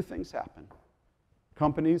when two things happen.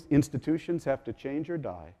 Companies, institutions have to change or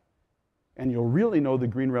die. And you'll really know the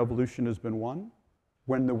green revolution has been won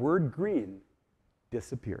when the word green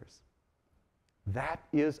disappears. That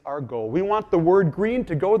is our goal. We want the word green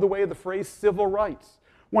to go the way of the phrase civil rights.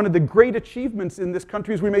 One of the great achievements in this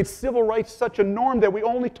country is we made civil rights such a norm that we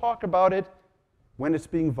only talk about it when it's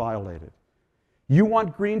being violated. You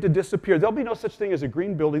want green to disappear. There'll be no such thing as a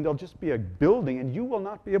green building. There'll just be a building, and you will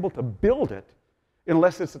not be able to build it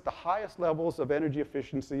unless it's at the highest levels of energy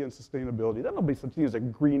efficiency and sustainability. There'll be such thing as a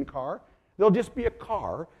green car. There'll just be a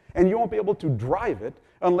car, and you won't be able to drive it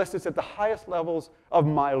unless it's at the highest levels of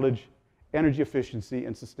mileage, energy efficiency,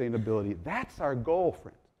 and sustainability. That's our goal,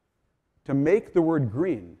 friends, to make the word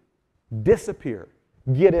green disappear,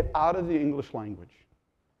 get it out of the English language.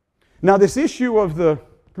 Now, this issue of the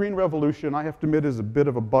green revolution, I have to admit, is a bit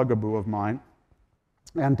of a bugaboo of mine.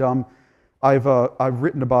 And I've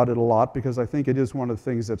written about it a lot because I think it is one of the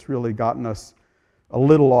things that's really gotten us a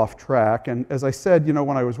little off track. And as I said, you know,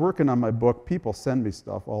 when I was working on my book, people send me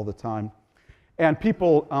stuff all the time. And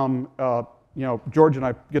people, you know, George and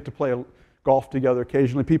I get to play golf together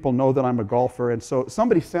occasionally. People know that I'm a golfer. And so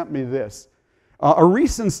somebody sent me this. A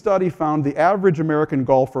recent study found the average American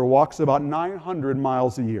golfer walks about 900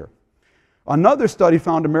 miles a year. Another study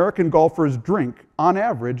found American golfers drink, on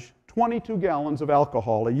average, 22 gallons of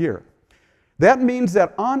alcohol a year. That means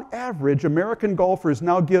that, on average, American golfers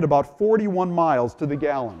now get about 41 miles to the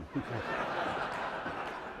gallon.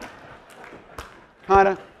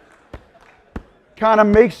 Kind of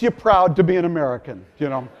makes you proud to be an American, you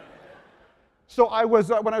know. So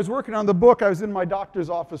when I was working on the book, I was in my doctor's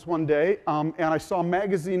office one day, and I saw a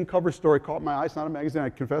magazine cover story caught my eye. It's not a magazine, I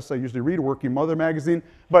confess, I usually read a Working Mother magazine,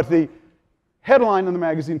 but the headline in the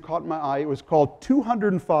magazine caught my eye. It was called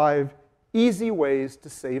 205 Easy Ways to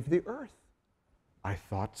Save the Earth. I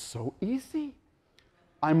thought, so easy.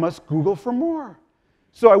 I must Google for more.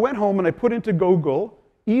 So I went home and I put into Google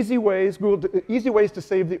easy ways to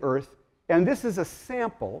save the Earth, and this is a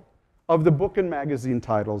sample of the book and magazine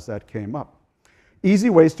titles that came up.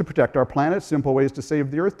 Easy ways to protect our planet, simple ways to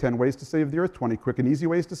save the Earth, 10 ways to save the Earth, 20 quick and easy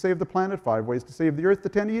ways to save the planet, 5 ways to save the Earth, the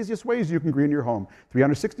 10 easiest ways you can green your home,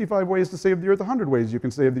 365 ways to save the Earth, 100 ways you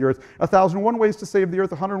can save the Earth, 1,001 ways to save the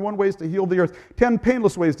Earth, 101 ways to heal the Earth, 10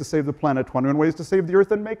 painless ways to save the planet, 21 ways to save the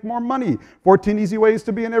Earth and make more money, 14 easy ways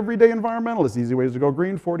to be an everyday environmentalist, easy ways to go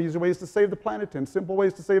green, 40 easy ways to save the planet, 10 simple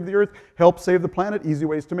ways to save the Earth, help save the planet, easy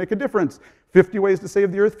ways to make a difference, 50 ways to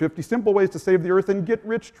save the Earth, 50 simple ways to save the Earth and get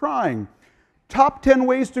rich trying. Top 10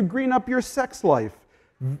 ways to green up your sex life.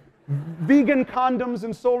 Vegan condoms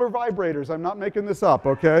and solar vibrators. I'm not making this up,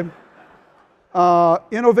 okay?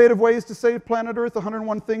 Innovative ways to save planet Earth,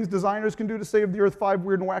 101 things designers can do to save the Earth, 5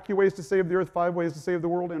 weird and wacky ways to save the Earth, 5 ways to save the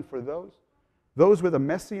world. And for those with a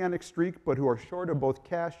messianic streak but who are short of both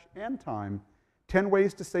cash and time, 10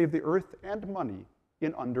 ways to save the Earth and money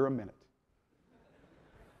in under a minute.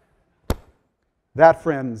 That,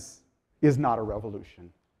 friends, is not a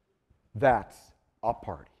revolution. That's a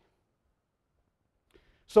party.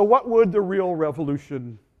 So what would the real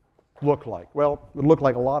revolution look like? Well, it would look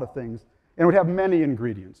like a lot of things, and it would have many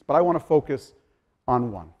ingredients, but I want to focus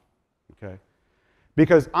on one, okay?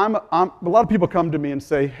 Because a lot of people come to me and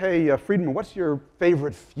say, hey, Friedman, what's your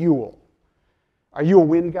favorite fuel? Are you a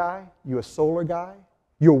wind guy? You a solar guy?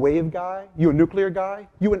 You a wave guy? You a nuclear guy?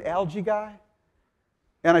 You an algae guy?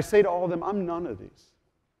 And I say to all of them, I'm none of these.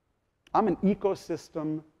 I'm an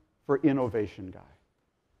ecosystem for innovation guy.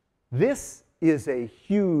 This is a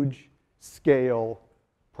huge scale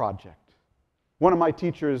project. One of my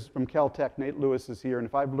teachers from Caltech, Nate Lewis, is here, and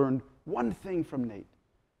if I've learned one thing from Nate,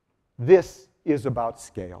 this is about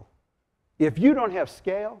scale. If you don't have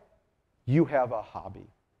scale, you have a hobby.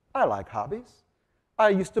 I like hobbies. I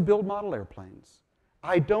used to build model airplanes.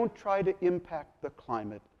 I don't try to impact the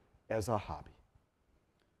climate as a hobby.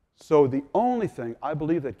 So the only thing I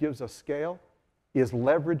believe that gives us scale is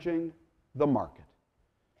leveraging the market.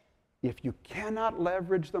 If you cannot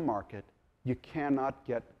leverage the market, you cannot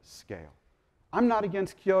get scale. I'm not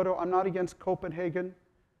against Kyoto. I'm not against Copenhagen.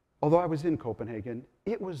 although I was in Copenhagen,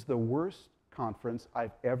 it was the worst conference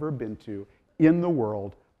I've ever been to in the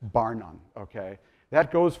world, bar none, okay?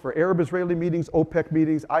 That goes for Arab-Israeli meetings, OPEC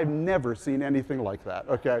meetings. I've never seen anything like that,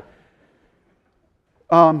 okay?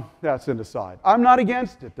 That's an aside. I'm not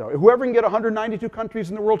against it, though. Whoever can get 192 countries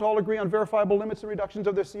in the world to all agree on verifiable limits and reductions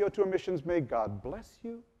of their CO2 emissions, may God bless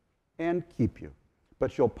you and keep you.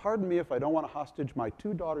 But you'll pardon me if I don't want to hostage my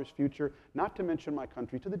 2 daughters' future, not to mention my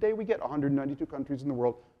country, to the day we get 192 countries in the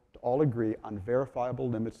world to all agree on verifiable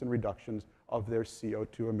limits and reductions of their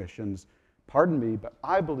CO2 emissions. Pardon me, but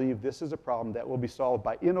I believe this is a problem that will be solved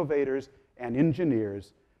by innovators and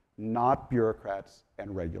engineers, not bureaucrats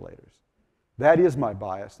and regulators. That is my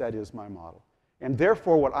bias, that is my model. And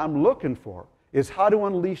therefore, what I'm looking for is how to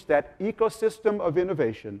unleash that ecosystem of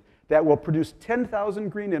innovation that will produce 10,000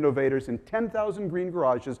 green innovators in 10,000 green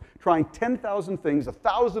garages, trying 10,000 things,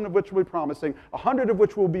 1,000 of which will be promising, 100 of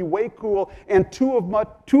which will be way cool, and two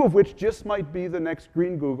of which just might be the next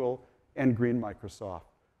green Google and green Microsoft,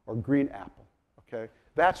 or green Apple, okay?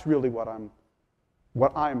 That's really what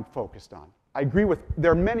I'm focused on. I agree with,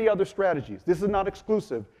 there are many other strategies. This is not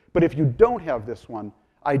exclusive, but if you don't have this one,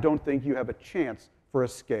 I don't think you have a chance for a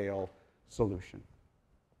scale solution.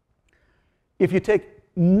 If you take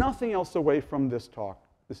nothing else away from this talk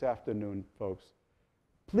this afternoon, folks,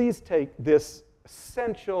 please take this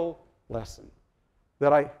essential lesson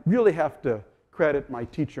that I really have to credit my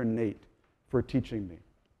teacher, Nate, for teaching me.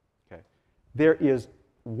 Okay? There is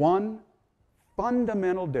one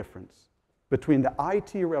fundamental difference between the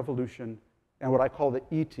IT revolution and what I call the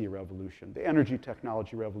ET revolution, the energy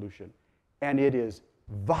technology revolution, and it is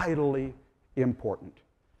vitally important.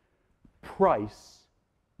 Price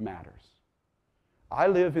matters. I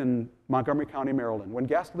live in Montgomery County, Maryland. When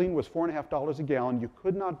gasoline was $4.50 a gallon, you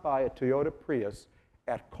could not buy a Toyota Prius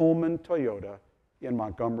at Coleman Toyota in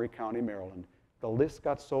Montgomery County, Maryland. The list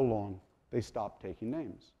got so long, they stopped taking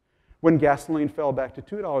names. When gasoline fell back to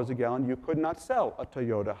 $2 a gallon, you could not sell a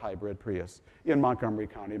Toyota hybrid Prius in Montgomery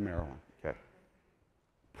County, Maryland. Okay.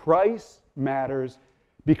 Price matters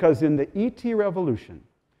because in the ET revolution,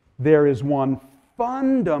 there is one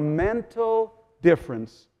fundamental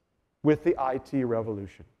difference with the IT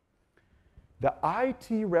revolution. The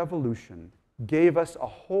IT revolution gave us a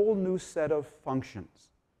whole new set of functions.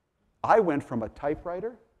 I went from a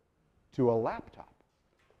typewriter to a laptop.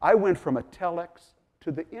 I went from a telex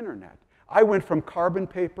to the internet. I went from carbon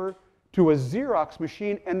paper to a Xerox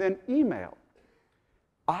machine and then email.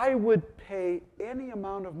 I would pay any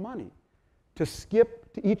amount of money to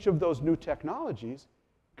skip to each of those new technologies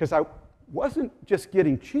because I wasn't just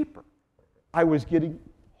getting cheaper. I was getting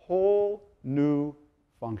whole new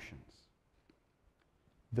functions.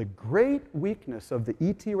 The great weakness of the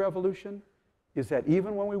ET revolution is that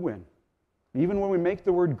even when we win, even when we make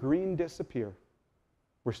the word green disappear,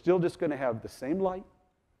 we're still just going to have the same light,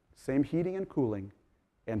 same heating and cooling,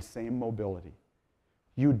 and same mobility.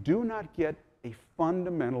 You do not get a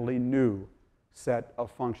fundamentally new set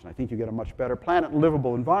of functions. I think you get a much better planet,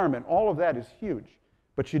 livable environment. All of that is huge.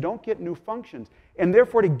 But you don't get new functions. And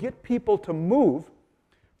therefore, to get people to move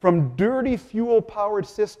from dirty fuel-powered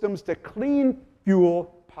systems to clean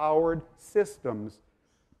fuel-powered systems,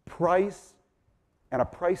 price and a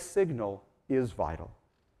price signal is vital.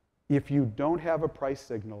 If you don't have a price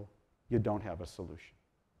signal, you don't have a solution.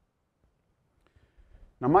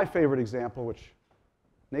 Now, my favorite example, which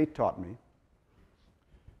Nate taught me,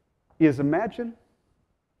 is imagine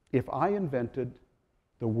if I invented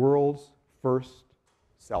the world's first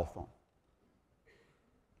cell phone.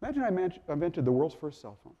 Imagine I invented the world's first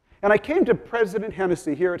cell phone. And I came to President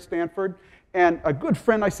Hennessy here at Stanford, and a good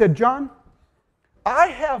friend, I said, John, I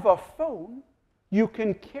have a phone you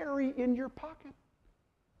can carry in your pocket.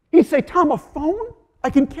 He'd say, Tom, a phone I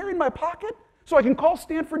can carry in my pocket so I can call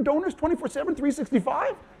Stanford donors 24/7,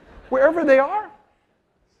 365, wherever they are?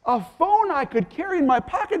 A phone I could carry in my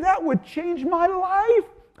pocket, that would change my life.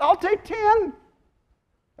 I'll take 10.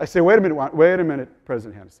 I say, wait a minute,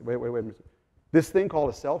 President Hennessy, wait a minute. This thing called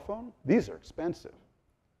a cell phone, these are expensive.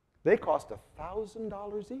 They cost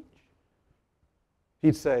 $1,000 each.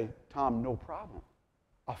 He'd say, Tom, no problem.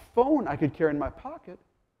 A phone I could carry in my pocket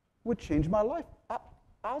would change my life.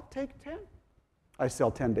 I'll take 10. I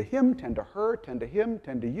sell 10 to him, 10 to her, 10 to him,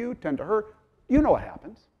 10 to you, 10 to her. You know what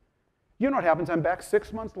happens. You know what happens. I'm back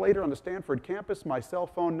 6 months later on the Stanford campus. My cell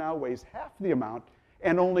phone now weighs half the amount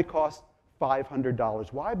and only costs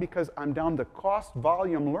 $500. Why? Because I'm down the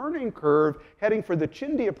cost-volume learning curve heading for the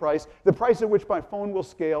Chindia price, the price at which my phone will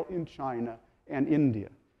scale in China and India.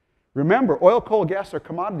 Remember, oil, coal, gas are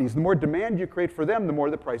commodities. The more demand you create for them, the more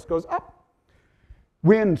the price goes up.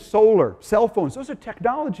 Wind, solar, cell phones, those are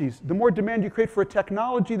technologies. The more demand you create for a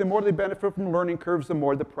technology, the more they benefit from learning curves, the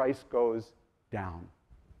more the price goes down.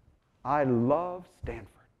 I love Stanford.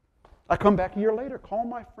 I come back a year later, call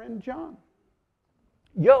my friend John.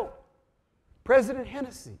 Yo, President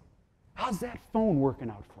Hennessy, how's that phone working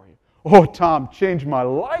out for you? Oh, Tom, changed my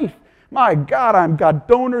life. My God, I've got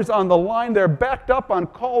donors on the line. They're backed up on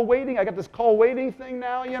call waiting. I got this call waiting thing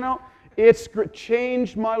now, you know. It's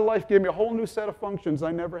changed my life, gave me a whole new set of functions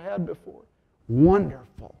I never had before.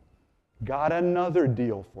 Wonderful. Got another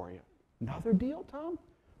deal for you. Another deal, Tom?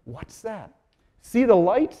 What's that? See the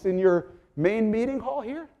lights in your main meeting hall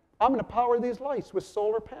here? I'm going to power these lights with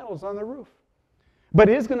solar panels on the roof. But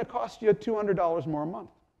it is going to cost you $200 more a month.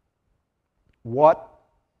 What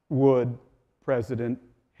would President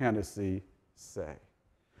Hennessy say?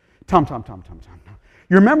 Tom.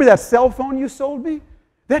 You remember that cell phone you sold me?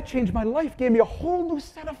 That changed my life, gave me a whole new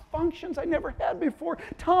set of functions I never had before.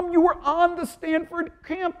 Tom, you were on the Stanford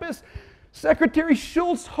campus. Secretary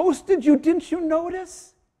Schultz hosted you. Didn't you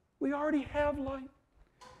notice? We already have light.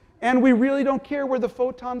 And we really don't care where the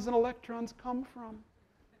photons and electrons come from.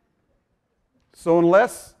 So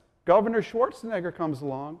unless Governor Schwarzenegger comes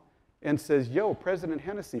along and says, yo, President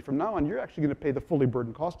Hennessy, from now on, you're actually going to pay the fully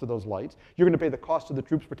burdened cost of those lights. You're going to pay the cost of the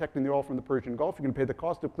troops protecting the oil from the Persian Gulf. You're going to pay the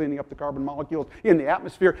cost of cleaning up the carbon molecules in the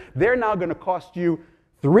atmosphere. They're now going to cost you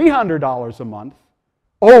 $300 a month.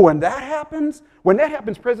 Oh, when that happens,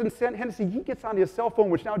 President Hennessy, he gets on his cell phone,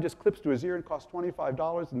 which now just clips to his ear and costs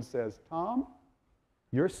 $25, and says, Tom,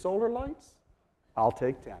 your solar lights? I'll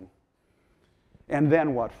take 10. And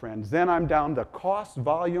then what, friends? Then I'm down the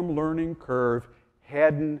cost-volume learning curve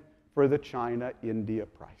heading for the China-India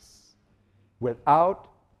price. Without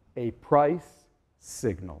a price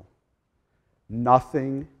signal,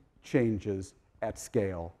 nothing changes at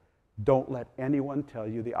scale. Don't let anyone tell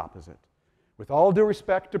you the opposite. With all due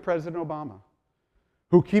respect to President Obama,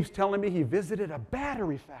 who keeps telling me he visited a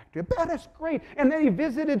battery factory. That's great. And then he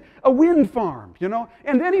visited a wind farm, you know,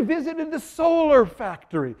 and then he visited the solar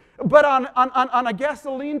factory. But on a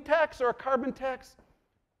gasoline tax or a carbon tax,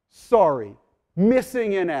 sorry.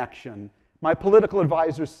 Missing in action. My political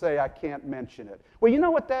advisors say I can't mention it. Well, you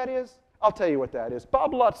know what that is? I'll tell you what that is.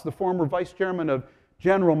 Bob Lutz, the former vice chairman of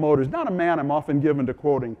General Motors, not a man I'm often given to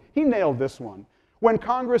quoting, he nailed this one. When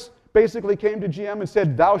Congress basically came to GM and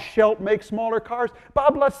said, thou shalt make smaller cars,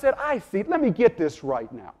 Bob Lutz said, I see, let me get this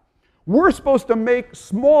right now. We're supposed to make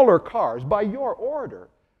smaller cars by your order,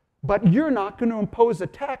 but you're not going to impose a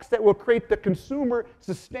tax that will create the consumer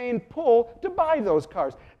sustained pull to buy those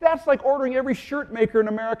cars. That's like ordering every shirt maker in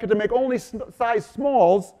America to make only size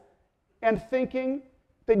smalls and thinking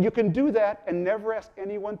that you can do that and never ask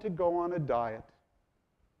anyone to go on a diet.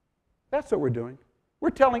 That's what we're doing.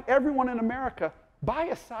 We're telling everyone in America, buy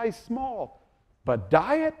a size small, but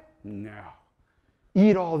diet? No.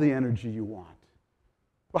 Eat all the energy you want.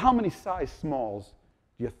 Well, how many size smalls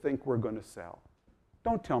do you think we're going to sell?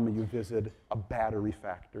 Don't tell me you visited a battery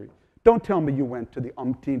factory. Don't tell me you went to the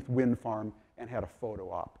umpteenth wind farm and had a photo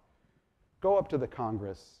op. Go up to the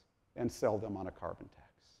Congress and sell them on a carbon tax.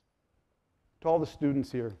 To all the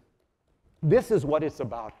students here, this is what it's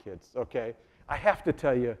about, kids, okay? I have to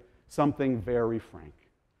tell you something very frank.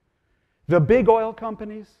 The big oil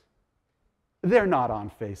companies, they're not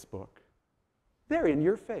on Facebook. They're in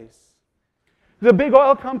your face. The big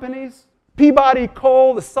oil companies, Peabody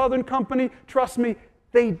Coal, the Southern Company, trust me,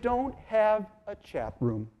 they don't have a chat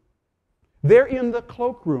room. They're in the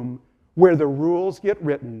cloakroom where the rules get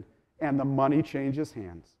written and the money changes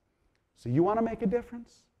hands. So you want to make a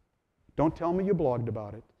difference? Don't tell me you blogged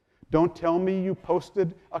about it. Don't tell me you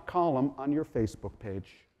posted a column on your Facebook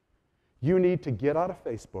page. You need to get out of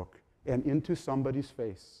Facebook and into somebody's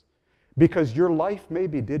face. Because your life may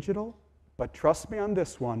be digital, but trust me on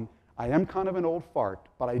this one, I am kind of an old fart,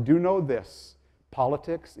 but I do know this.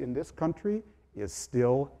 Politics in this country is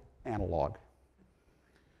still analog.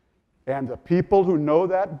 And the people who know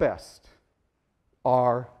that best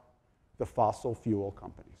are the fossil fuel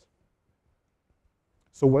companies.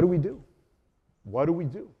 So what do we do? What do we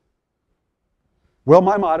do? Well,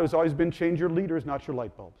 my motto has always been change your leaders, not your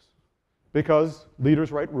light bulbs. Because leaders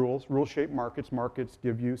write rules, rules shape markets, markets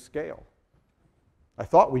give you scale. I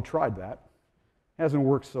thought we tried that. Hasn't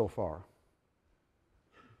worked so far.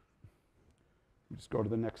 Just go to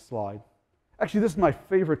the next slide. Actually, this is my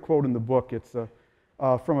favorite quote in the book. It's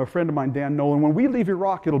from a friend of mine, Dan Nolan. When we leave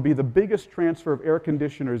Iraq, it'll be the biggest transfer of air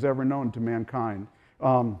conditioners ever known to mankind.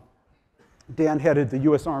 Dan headed the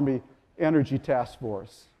U.S. Army Energy Task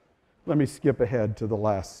Force. Let me skip ahead to the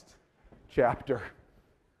last chapter.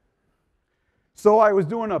 So I was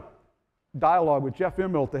doing a dialogue with Jeff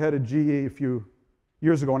Immelt, the head of GE, a few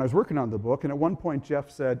years ago when I was working on the book, and at one point Jeff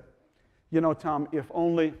said, you know, Tom, if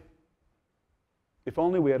only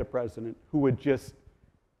we had a president who would just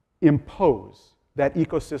impose that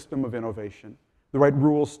ecosystem of innovation, the right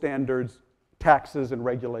rules, standards, taxes, and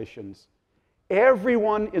regulations.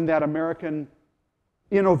 Everyone in that American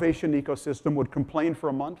innovation ecosystem would complain for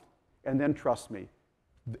a month, and then trust me,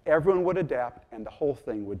 everyone would adapt, and the whole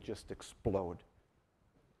thing would just explode.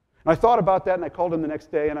 And I thought about that, and I called him the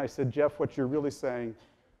next day, and I said, Jeff, what you're really saying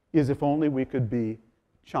is if only we could be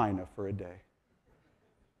China for a day.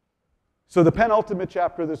 So the penultimate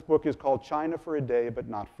chapter of this book is called China for a Day, but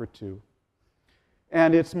Not for Two.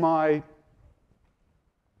 And it's my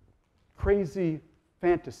crazy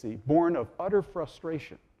fantasy, born of utter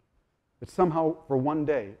frustration, that somehow for one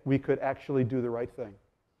day we could actually do the right thing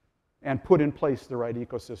and put in place the right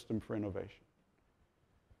ecosystem for innovation.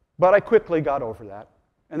 But I quickly got over that,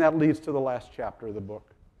 and that leads to the last chapter of the book.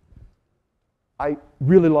 I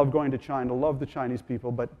really love going to China, love the Chinese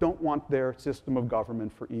people, but don't want their system of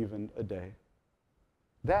government for even a day.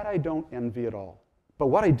 That I don't envy at all. But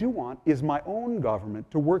what I do want is my own government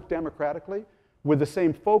to work democratically with the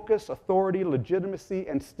same focus, authority, legitimacy,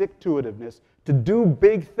 and stick-to-itiveness to do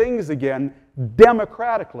big things again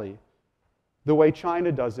democratically the way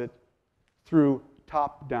China does it through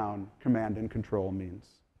top-down command and control means.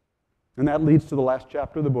 And that leads to the last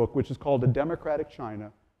chapter of the book, which is called A Democratic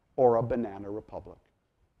China or a Banana Republic,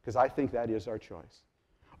 because I think that is our choice.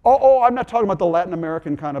 Oh, I'm not talking about the Latin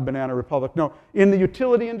American kind of banana republic. No, in the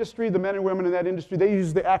utility industry, the men and women in that industry, they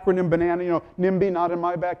use the acronym BANANA, you know, NIMBY, not in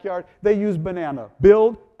my backyard. They use BANANA.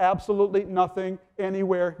 Build absolutely nothing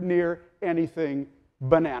anywhere near anything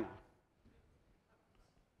banana.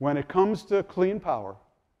 When it comes to clean power,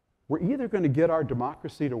 we're either going to get our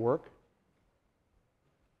democracy to work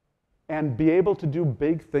and be able to do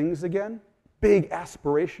big things again, big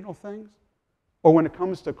aspirational things, or when it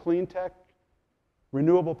comes to clean tech,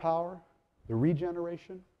 renewable power, the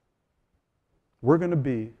regeneration, we're going to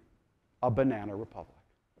be a banana republic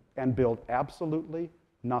and build absolutely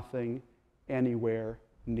nothing anywhere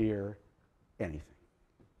near anything.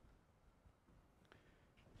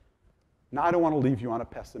 Now, I don't want to leave you on a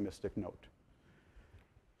pessimistic note.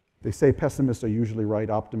 They say pessimists are usually right,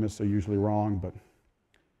 optimists are usually wrong, but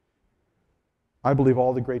I believe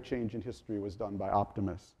all the great change in history was done by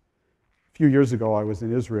optimists. A few years ago, I was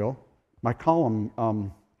in Israel. My column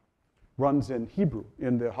runs in Hebrew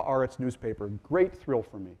in the Haaretz newspaper. Great thrill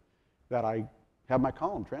for me that I have my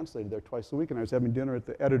column translated there twice a week. And I was having dinner at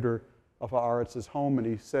the editor of Haaretz's home,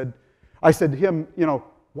 and I said to him, you know,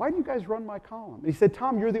 why do you guys run my column? And he said,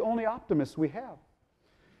 Tom, you're the only optimist we have.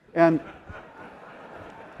 And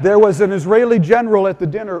there was an Israeli general at the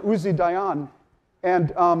dinner, Uzi Dayan,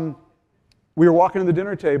 and we were walking to the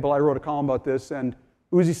dinner table. I wrote a column about this, and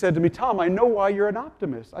Uzi said to me, Tom, I know why you're an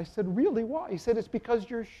optimist. I said, really, why? He said, it's because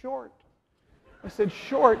you're short. I said,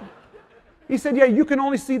 short? He said, yeah, you can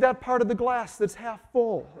only see that part of the glass that's half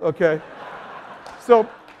full, okay? So,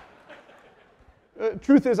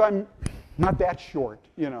 truth is, I'm not that short,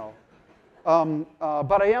 you know.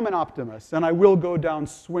 But I am an optimist, and I will go down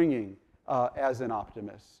swinging as an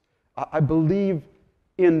optimist. I believe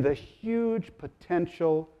in the huge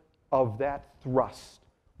potential of that thrust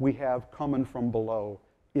we have coming from below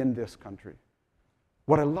in this country.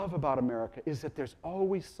 What I love about America is that there's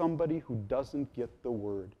always somebody who doesn't get the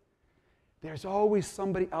word. There's always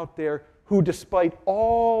somebody out there who, despite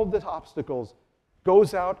all the obstacles,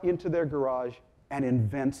 goes out into their garage and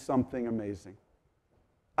invents something amazing.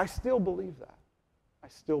 I still believe that. I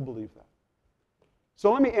still believe that.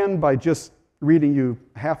 So let me end by just reading you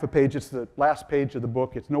half a page. It's the last page of the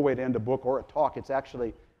book. It's no way to end a book or a talk. It's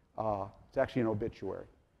actually an obituary.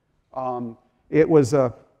 It was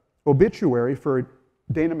an obituary for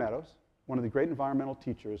Dana Meadows, one of the great environmental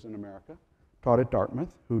teachers in America, taught at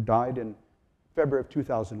Dartmouth, who died in February of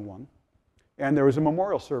 2001. And there was a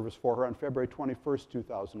memorial service for her on February 21st,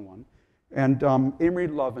 2001. And Amory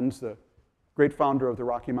Lovins, the great founder of the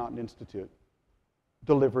Rocky Mountain Institute,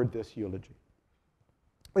 delivered this eulogy.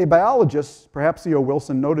 A biologist, perhaps E.O.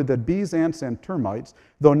 Wilson, noted that bees, ants, and termites,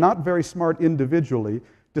 though not very smart individually,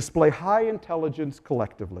 display high intelligence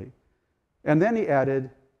collectively. And then he added,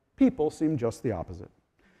 people seem just the opposite.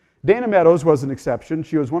 Dana Meadows was an exception.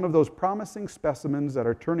 She was one of those promising specimens that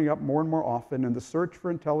are turning up more and more often in the search for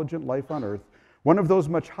intelligent life on Earth, one of those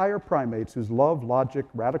much higher primates whose love, logic,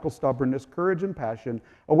 radical stubbornness, courage, and passion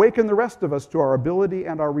awaken the rest of us to our ability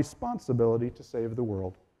and our responsibility to save the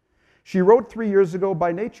world. She wrote 3 years ago,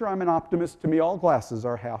 by nature I'm an optimist, to me all glasses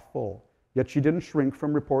are half full. Yet she didn't shrink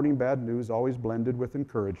from reporting bad news, always blended with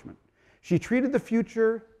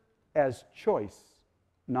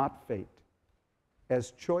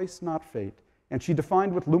as choice, not fate, and she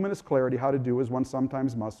defined with luminous clarity how to do as one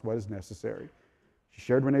sometimes must what is necessary. She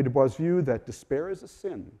shared René Dubois' view that despair is a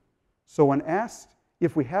sin. So when asked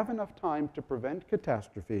if we have enough time to prevent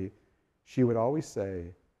catastrophe, she would always say,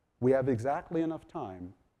 we have exactly enough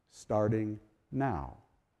time, starting now.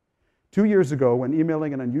 2 years ago, when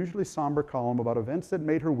emailing an unusually somber column about events that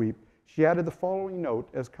made her weep, she added the following note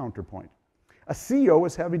as counterpoint. A CEO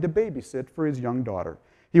was having to babysit for his young daughter.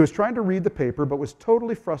 He was trying to read the paper, but was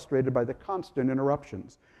totally frustrated by the constant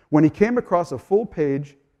interruptions. When he came across a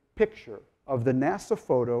full-page picture of the NASA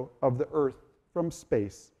photo of the Earth from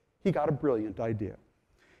space, he got a brilliant idea.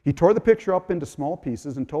 He tore the picture up into small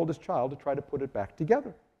pieces and told his child to try to put it back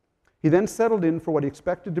together. He then settled in for what he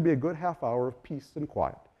expected to be a good half hour of peace and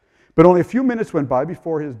quiet. But only a few minutes went by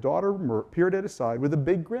before his daughter appeared at his side with a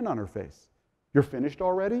big grin on her face. "You're finished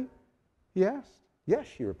already?" he asked. "Yes,"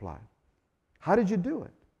 she replied. "How did you do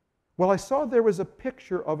it?" "Well, I saw there was a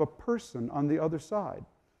picture of a person on the other side.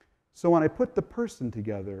 So when I put the person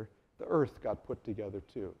together, the Earth got put together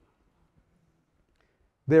too."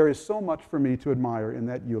 There is so much for me to admire in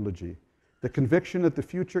that eulogy. The conviction that the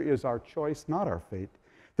future is our choice, not our fate.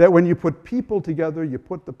 That when you put people together, you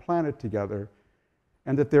put the planet together.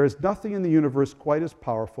 And that there is nothing in the universe quite as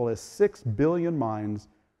powerful as 6 billion minds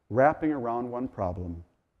wrapping around one problem.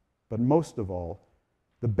 But most of all,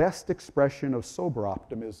 the best expression of sober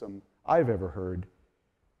optimism I've ever heard,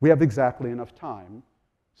 we have exactly enough time,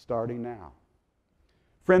 starting now.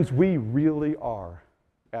 Friends, we really are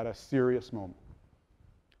at a serious moment.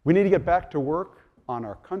 We need to get back to work on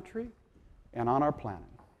our country and on our planet.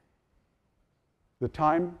 The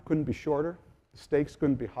time couldn't be shorter, the stakes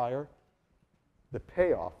couldn't be higher. The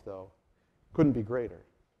payoff, though, couldn't be greater.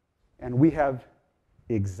 And we have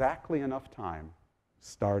exactly enough time,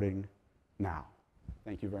 starting now.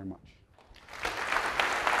 Thank you very much.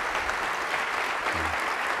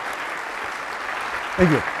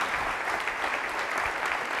 Thank you.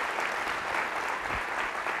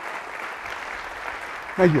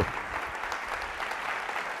 Thank you.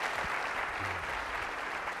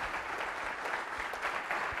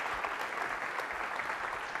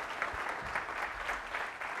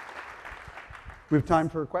 We have time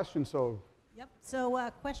for questions, so. Yep,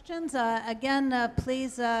 so questions. Again,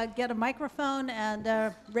 please get a microphone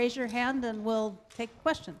and raise your hand and we'll take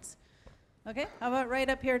questions. Okay, how about right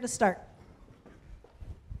up here to start?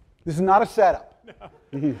 This is not a setup.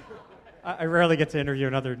 No. I rarely get to interview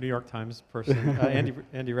another New York Times person,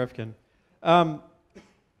 Andy Revkin.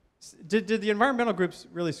 Did the environmental groups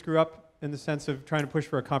really screw up in the sense of trying to push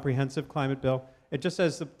for a comprehensive climate bill? It just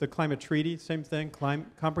says the climate treaty, same thing,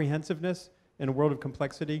 comprehensiveness in a world of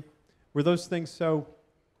complexity. Were those things so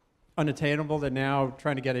unattainable that now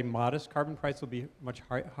trying to get a modest carbon price will be much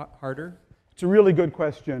harder? It's a really good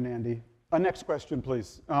question, Andy. Next question,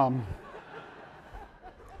 please.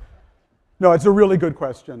 No, it's a really good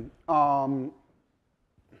question. You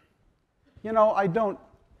know,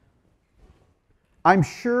 I'm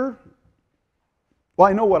sure, well,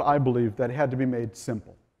 I know what I believe, that it had to be made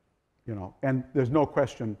simple, you know, and there's no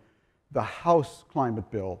question the House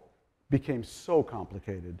climate bill became so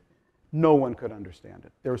complicated, no one could understand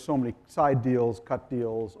it. There were so many side deals, cut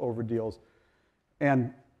deals, over deals,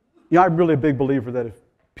 and you know, I'm really a big believer that if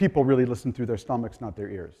people really listen through their stomachs, not their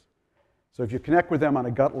ears. So if you connect with them on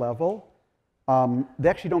a gut level, they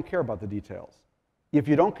actually don't care about the details. If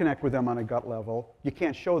you don't connect with them on a gut level, you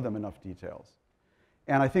can't show them enough details.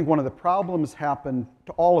 And I think one of the problems happened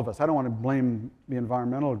to all of us, I don't want to blame the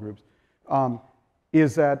environmental groups,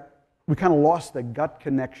 is that we kind of lost the gut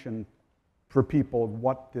connection for people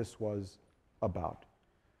what this was about.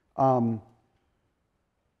 You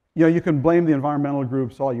know, you can blame the environmental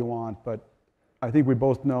groups all you want, but I think we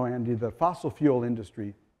both know, Andy, the fossil fuel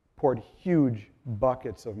industry poured huge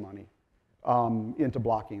buckets of money into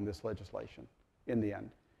blocking this legislation in the end.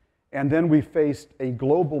 And then we faced a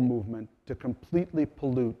global movement to completely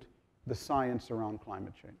pollute the science around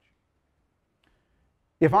climate change.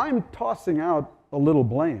 If I'm tossing out a little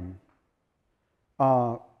blame,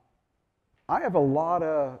 I have a lot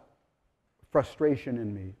of frustration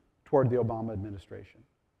in me toward the Obama administration.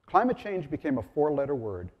 Climate change became a 4-letter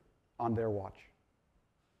word on their watch.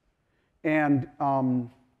 And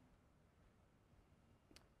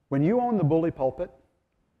when you own the bully pulpit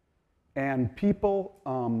and people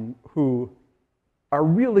who are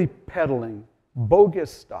really peddling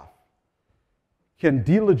bogus stuff can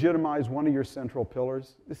delegitimize one of your central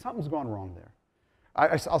pillars, something's gone wrong there.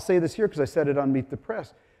 I'll say this here because I said it on Meet the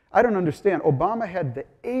Press. I don't understand. Obama had the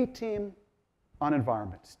A-team on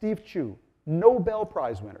environment. Steve Chu, Nobel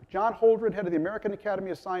Prize winner. John Holdren, head of the American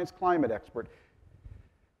Academy of Science climate expert.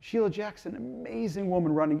 Sheila Jackson, amazing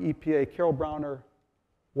woman running EPA. Carol Browner,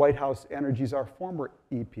 White House Energy's our former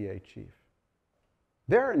EPA chief.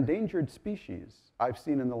 There are endangered species I've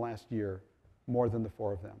seen in the last year, more than the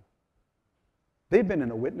 4 of them. They've been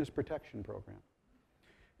in a witness protection program.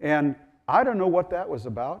 And I don't know what that was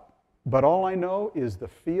about, but all I know is the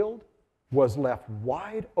field was left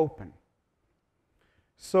wide open.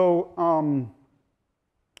 So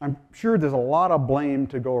I'm sure there's a lot of blame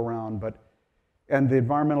to go around, and the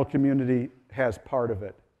environmental community has part of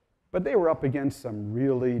it. But they were up against some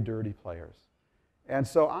really dirty players. And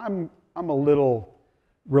so I'm a little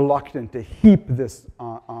reluctant to heap this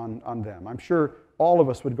on them. I'm sure all of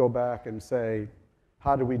us would go back and say,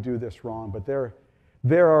 how did we do this wrong? But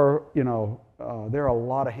there are a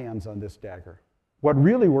lot of hands on this dagger. What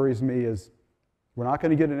really worries me is we're not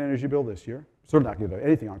going to get an energy bill this year. Certainly not going to do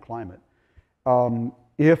anything on climate.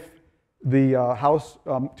 If the House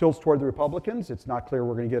tilts toward the Republicans, it's not clear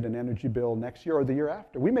we're going to get an energy bill next year or the year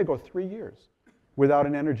after. We may go 3 years without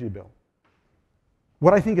an energy bill.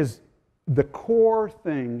 What I think is the core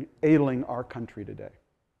thing ailing our country today,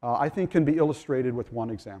 I think can be illustrated with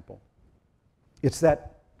one example. It's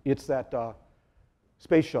that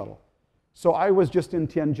space shuttle. So I was just in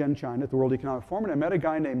Tianjin, China, at the World Economic Forum, and I met a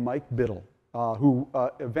guy named Mike Biddle, who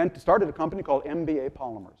started a company called MBA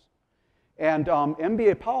Polymers. And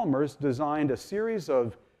MBA Polymers designed a series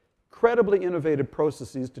of incredibly innovative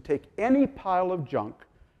processes to take any pile of junk,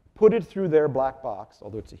 put it through their black box,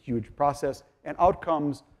 although it's a huge process, and out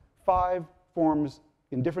comes 5 forms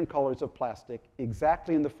in different colors of plastic,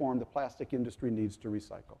 exactly in the form the plastic industry needs to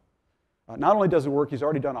recycle. Not only does it work, he's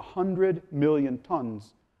already done 100 million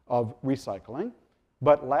tons of recycling,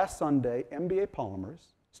 but last Sunday, MBA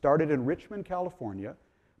Polymers started in Richmond, California,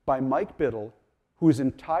 by Mike Biddle, whose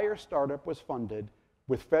entire startup was funded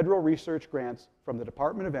with federal research grants from the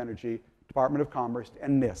Department of Energy, Department of Commerce,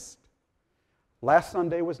 and NIST. Last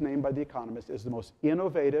Sunday was named by The Economist as the most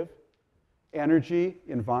innovative energy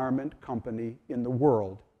environment company in the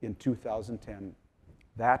world in 2010.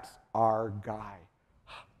 That's our guy.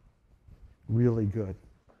 Really good.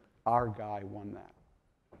 Our guy won that.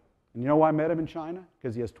 And you know why I met him in China?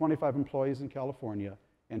 Because he has 25 employees in California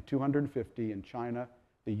and 250 in China,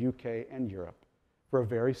 the UK, and Europe, for a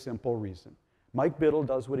very simple reason. Mike Biddle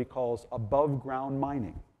does what he calls above ground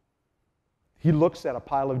mining. He looks at a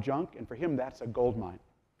pile of junk, and for him, that's a gold mine.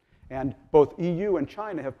 And both EU and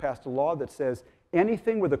China have passed a law that says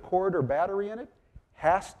anything with a cord or battery in it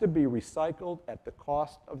has to be recycled at the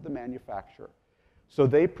cost of the manufacturer. So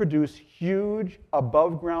they produce huge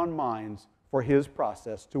above-ground mines for his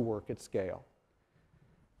process to work at scale.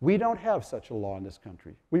 We don't have such a law in this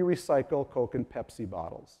country. We recycle Coke and Pepsi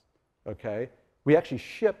bottles, okay? We actually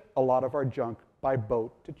ship a lot of our junk by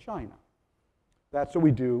boat to China. That's what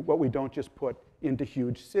we do, what we don't just put into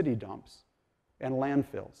huge city dumps and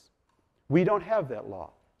landfills. We don't have that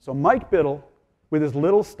law. So Mike Biddle, with his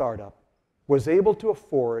little startup, was able to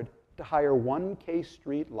afford to hire one K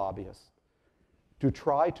Street lobbyist to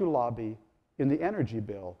try to lobby in the energy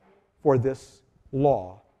bill for this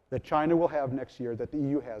law that China will have next year that the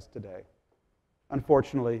EU has today.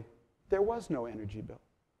 Unfortunately, there was no energy bill.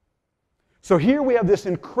 So here we have this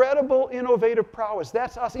incredible innovative prowess.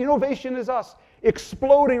 That's us. Innovation is us,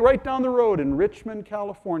 exploding right down the road in Richmond,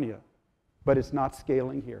 California. But it's not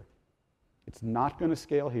scaling here. It's not going to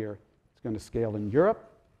scale here. It's going to scale in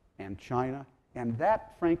Europe and China. And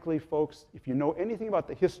that, frankly, folks, if you know anything about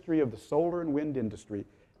the history of the solar and wind industry,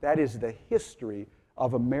 that is the history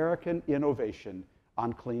of American innovation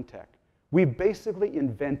on clean tech. We basically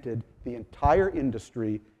invented the entire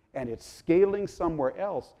industry, and it's scaling somewhere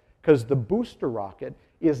else because the booster rocket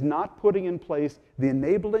is not putting in place the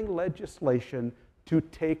enabling legislation to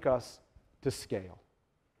take us to scale.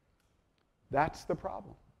 That's the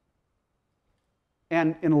problem.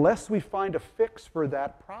 And unless we find a fix for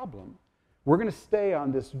that problem, we're going to stay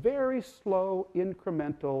on this very slow,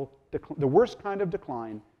 incremental, the worst kind of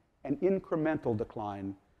decline, an incremental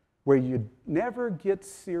decline, where you never get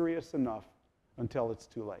serious enough until it's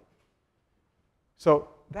too late. So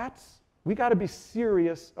we got to be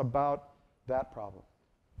serious about that problem.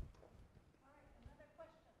 All right, another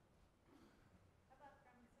question. How about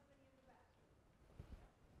from somebody in the back?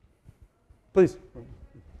 Please.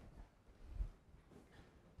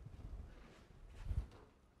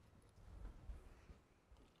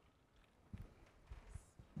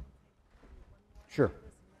 Sure.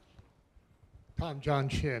 Tom, John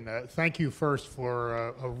Chin, thank you first for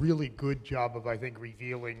a really good job of, I think,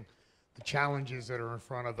 revealing the challenges that are in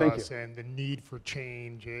front of Thank us you. and the need for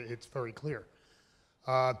change. It's very clear.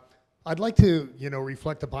 I'd like to,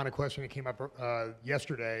 reflect upon a question that came up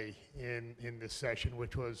yesterday in this session,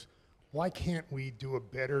 which was, why can't we do a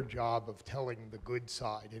better job of telling the good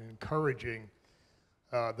side and encouraging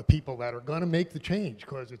the people that are going to make the change?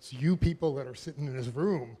 Because it's you people that are sitting in this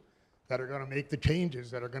room that are going to make the changes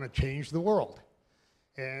that are going to change the world.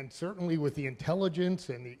 And certainly with the intelligence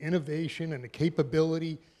and the innovation and the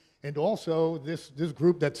capability, and also this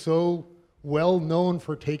group that's so well known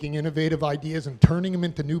for taking innovative ideas and turning them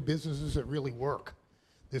into new businesses that really work.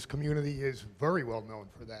 This community is very well known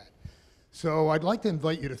for that. So I'd like to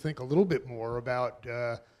invite you to think a little bit more about,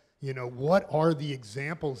 what are the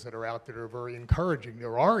examples that are out there that are very encouraging?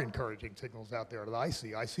 There are encouraging signals out there that I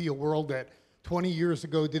see. I see a world that 20 years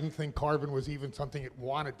ago didn't think carbon was even something it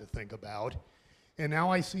wanted to think about. And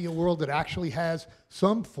now I see a world that actually has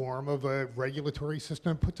some form of a regulatory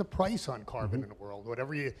system, puts a price on carbon in the world.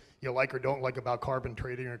 Whatever you like or don't like about carbon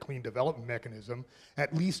trading or clean development mechanism,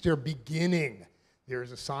 at least they're beginning.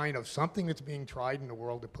 There's a sign of something that's being tried in the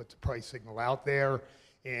world that puts a price signal out there,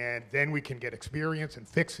 and then we can get experience and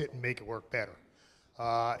fix it and make it work better.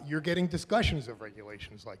 You're getting discussions of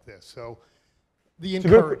regulations like this. So the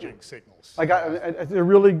encouraging signals. It's a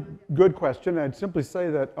really good question. I'd simply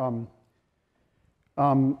say that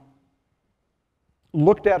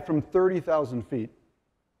looked at from 30,000 feet,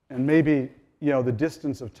 and maybe the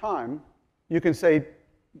distance of time, you can say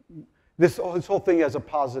this whole thing has a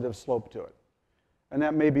positive slope to it, and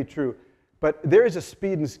that may be true. But there is a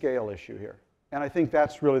speed and scale issue here, and I think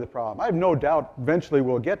that's really the problem. I have no doubt eventually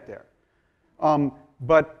we'll get there.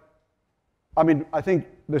 But I mean, I think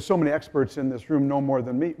there's so many experts in this room know more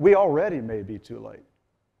than me. We already may be too late,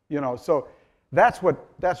 So that's what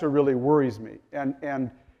really worries me.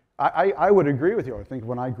 And I would agree with you. I think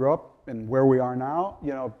when I grew up and where we are now,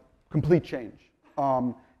 complete change.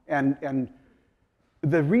 And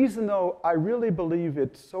the reason, though, I really believe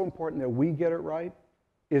it's so important that we get it right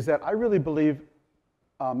is that I really believe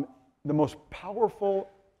the most powerful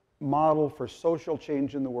model for social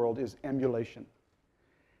change in the world is emulation.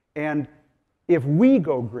 And if we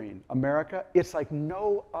go green, America, it's like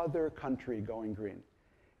no other country going green.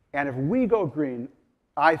 And if we go green,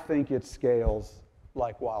 I think it scales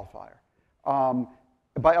like wildfire.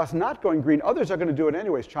 By us not going green, others are going to do it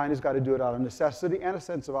anyways. China's got to do it out of necessity and a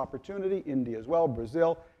sense of opportunity, India as well,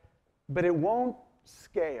 Brazil. But it won't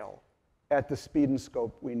scale at the speed and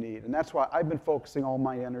scope we need. And that's why I've been focusing all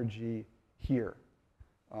my energy here.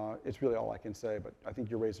 It's really all I can say, but I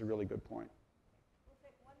think you raised a really good point. We'll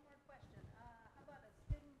take one more question. How about a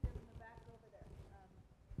student in the back over there?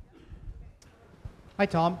 Hi,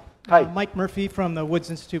 Tom. Hi. Mike Murphy from the Woods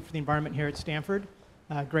Institute for the Environment here at Stanford.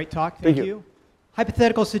 Great talk. Thank you.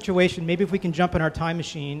 Hypothetical situation, maybe if we can jump in our time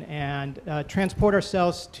machine and transport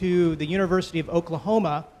ourselves to the University of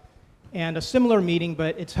Oklahoma and a similar meeting,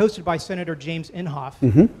 but it's hosted by Senator James Inhofe.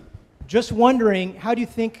 Mm-hmm. Just wondering, how do you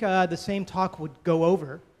think the same talk would go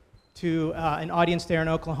over to an audience there in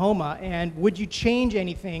Oklahoma? And would you change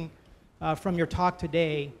anything from your talk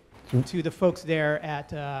today to the folks there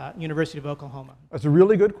at University of Oklahoma? That's a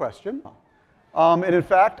really good question. And in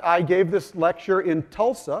fact, I gave this lecture in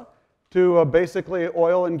Tulsa to basically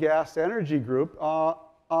oil and gas energy group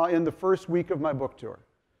in the first week of my book tour.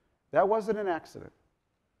 That wasn't an accident.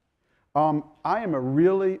 I am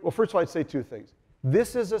well, first of all, I'd say two things.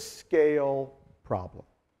 This is a scale problem.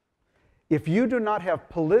 If you do not have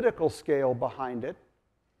political scale behind it,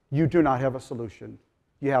 you do not have a solution.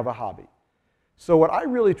 You have a hobby. So what I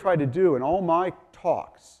really try to do in all my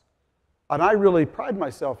talks, and I really pride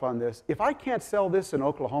myself on this, if I can't sell this in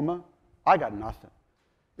Oklahoma, I got nothing.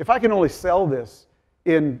 If I can only sell this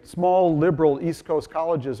in small liberal East Coast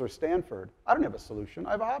colleges or Stanford, I don't have a solution.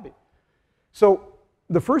 I have a hobby. So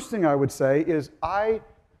the first thing I would say is I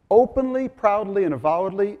openly, proudly, and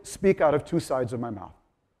avowedly speak out of two sides of my mouth.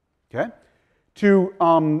 Okay? To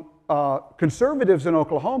conservatives in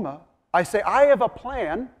Oklahoma, I say I have a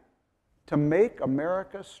plan to make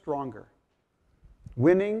America stronger,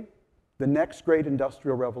 winning the next great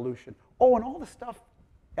industrial revolution. Oh, and all the stuff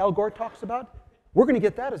Al Gore talks about, we're going to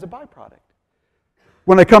get that as a byproduct.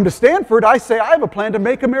 When I come to Stanford, I say I have a plan to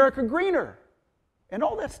make America greener. And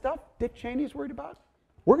all that stuff Dick Cheney's worried about,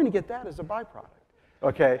 we're going to get that as a byproduct.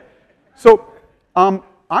 Okay? So I'm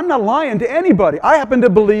not lying to anybody. I happen to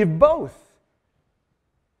believe both.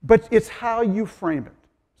 But it's how you frame it.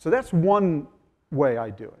 So that's one way I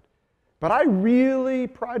do it. But I really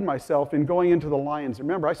pride myself in going into the lions.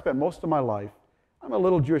 Remember, I spent most of my life, I'm a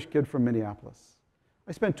little Jewish kid from Minneapolis.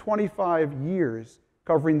 I spent 25 years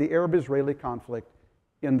covering the Arab-Israeli conflict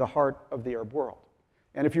in the heart of the Arab world.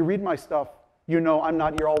 And if you read my stuff, you know I'm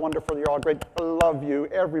not, you're all wonderful, you're all great, I love you,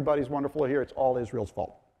 everybody's wonderful here, it's all Israel's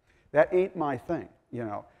fault. That ain't my thing, you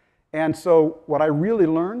know. And so what I really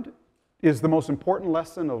learned is the most important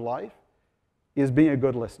lesson of life is being a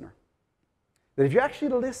good listener. That if you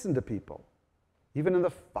actually listen to people, even in the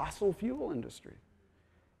fossil fuel industry,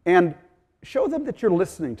 and show them that you're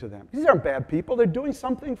listening to them. These aren't bad people. They're doing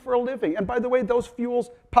something for a living. And by the way, those fuels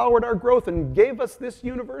powered our growth and gave us this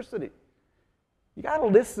university. You got to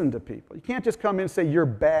listen to people. You can't just come in and say, you're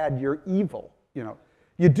bad, you're evil, you know.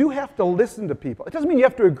 You do have to listen to people. It doesn't mean you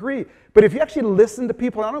have to agree, but if you actually listen to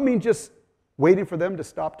people, I don't mean just waiting for them to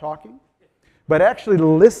stop talking, but actually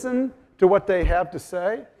listen to what they have to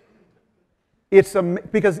say.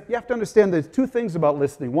 Because you have to understand there's two things about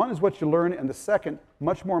listening. One is what you learn, and the second,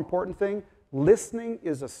 much more important thing, listening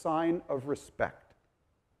is a sign of respect.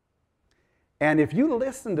 And if you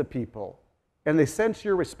listen to people and they sense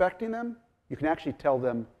you're respecting them, you can actually tell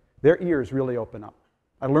them their ears really open up.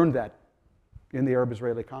 I learned that in the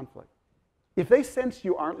Arab-Israeli conflict. If they sense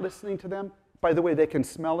you aren't listening to them, by the way, they can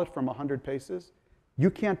smell it from 100 paces, you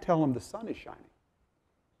can't tell them the sun is shining.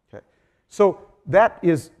 Okay. So that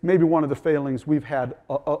is maybe one of the failings we've had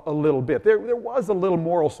a little bit. There was a little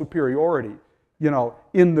moral superiority, you know,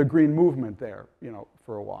 in the green movement there, you know,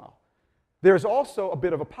 for a while. There's also a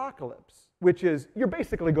bit of apocalypse, which is you're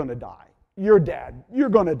basically going to die. You're dead. You're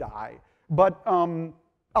going to die. But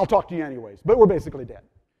I'll talk to you anyways. But we're basically dead.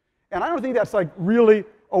 And I don't think that's like really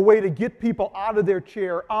a way to get people out of their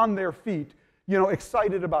chair, on their feet, you know,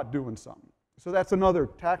 excited about doing something. So that's another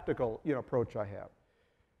tactical, you know, approach I have.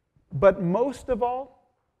 But most of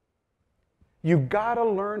all, you've got to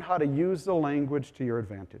learn how to use the language to your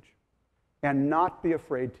advantage and not be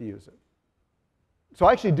afraid to use it. So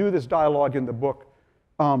I actually do this dialogue in the book.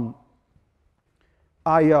 I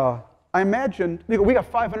imagine, we got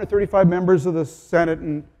 535 members of the Senate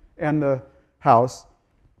and the House.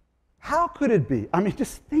 How could it be, I mean,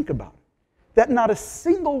 just think about it, that not a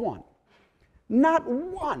single one, not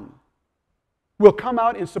one, will come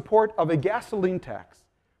out in support of a gasoline tax,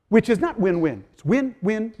 which is not win-win. It's win,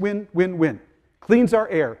 win, win, win, win. Cleans our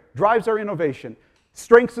air, drives our innovation,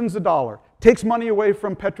 strengthens the dollar, takes money away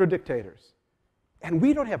from petrodictators. And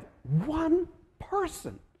we don't have one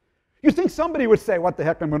person. You think somebody would say, what the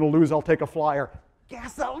heck, I'm going to lose, I'll take a flyer.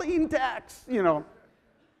 Gasoline tax, you know.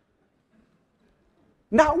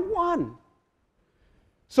 Not one.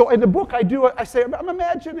 So in the book I say, I'm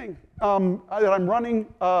imagining that I'm running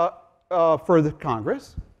for the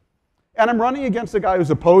Congress, and I'm running against a guy who's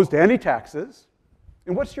opposed to any taxes.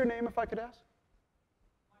 And what's your name, if I could ask?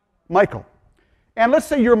 Michael. And let's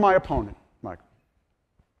say you're my opponent, Michael.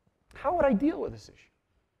 How would I deal with this issue?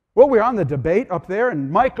 Well, we're on the debate up there,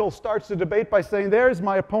 and Michael starts the debate by saying, there's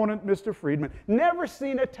my opponent, Mr. Friedman. Never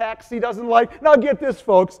seen a tax he doesn't like. Now get this,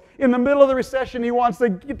 folks. In the middle of the recession, he wants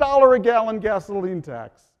 $1 a gallon gasoline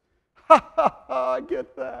tax. Ha, ha, ha, I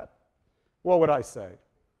get that. What would I say?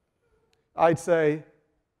 I'd say,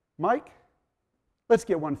 Mike, let's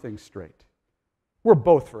get one thing straight. We're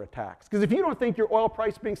both for a tax. Because if you don't think your oil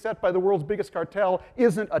price being set by the world's biggest cartel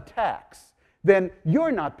isn't a tax, then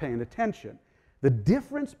you're not paying attention. The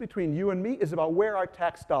difference between you and me is about where our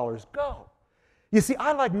tax dollars go. You see,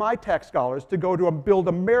 I like my tax dollars to go to build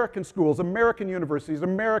American schools, American universities,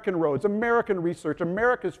 American roads, American research,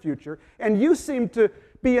 America's future, and you seem to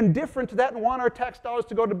be indifferent to that and want our tax dollars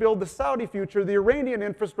to go to build the Saudi future, the Iranian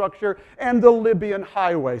infrastructure, and the Libyan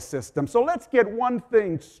highway system. So let's get one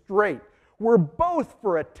thing straight. We're both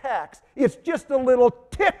for a tax. It's just a little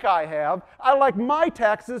tick I have. I like my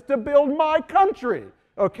taxes to build my country.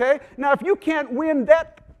 Okay? Now, if you can't win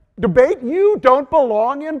that debate, you don't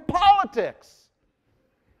belong in politics.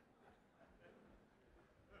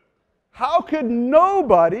 How could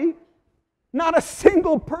nobody, not a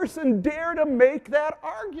single person, dare to make that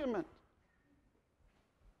argument?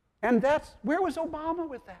 And where was Obama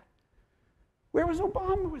with that? Where was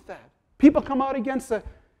Obama with that? People come out against the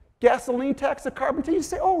gasoline tax, the carbon tax, you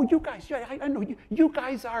say, oh, you guys, yeah, I know, you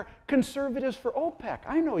guys are conservatives for OPEC.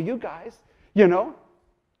 I know you guys, you know.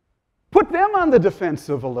 Put them on the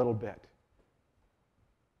defensive a little bit.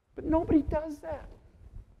 But nobody does that.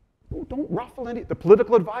 Oh, don't ruffle any. The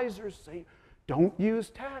political advisors say, don't use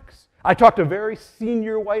tax. I talked to a very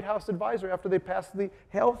senior White House advisor after they passed the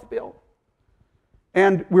health bill.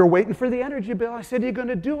 And we were waiting for the energy bill. I said, are you going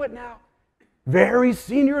to do it now? Very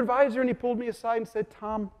senior advisor. And he pulled me aside and said,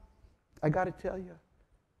 Tom, I got to tell you,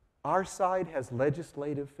 our side has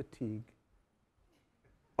legislative fatigue.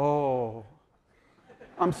 Oh.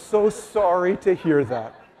 I'm so sorry to hear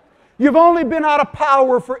that. You've only been out of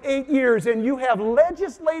power for 8 years and you have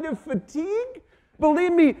legislative fatigue?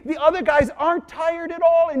 Believe me, the other guys aren't tired at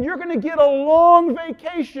all and you're going to get a long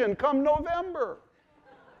vacation come November.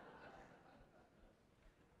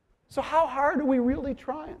 So how hard are we really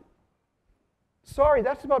trying? Sorry,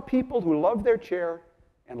 that's about people who love their chair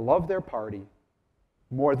and love their party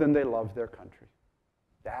more than they love their country.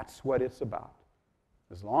 That's what it's about.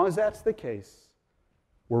 As long as that's the case,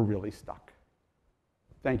 we're really stuck.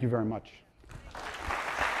 Thank you very much.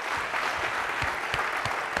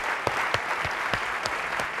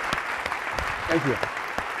 Thank you.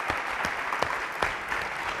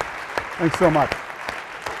 Thanks so much.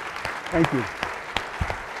 Thank you.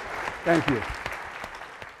 Thank you.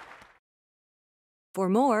 For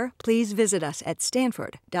more, please visit us at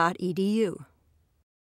stanford.edu.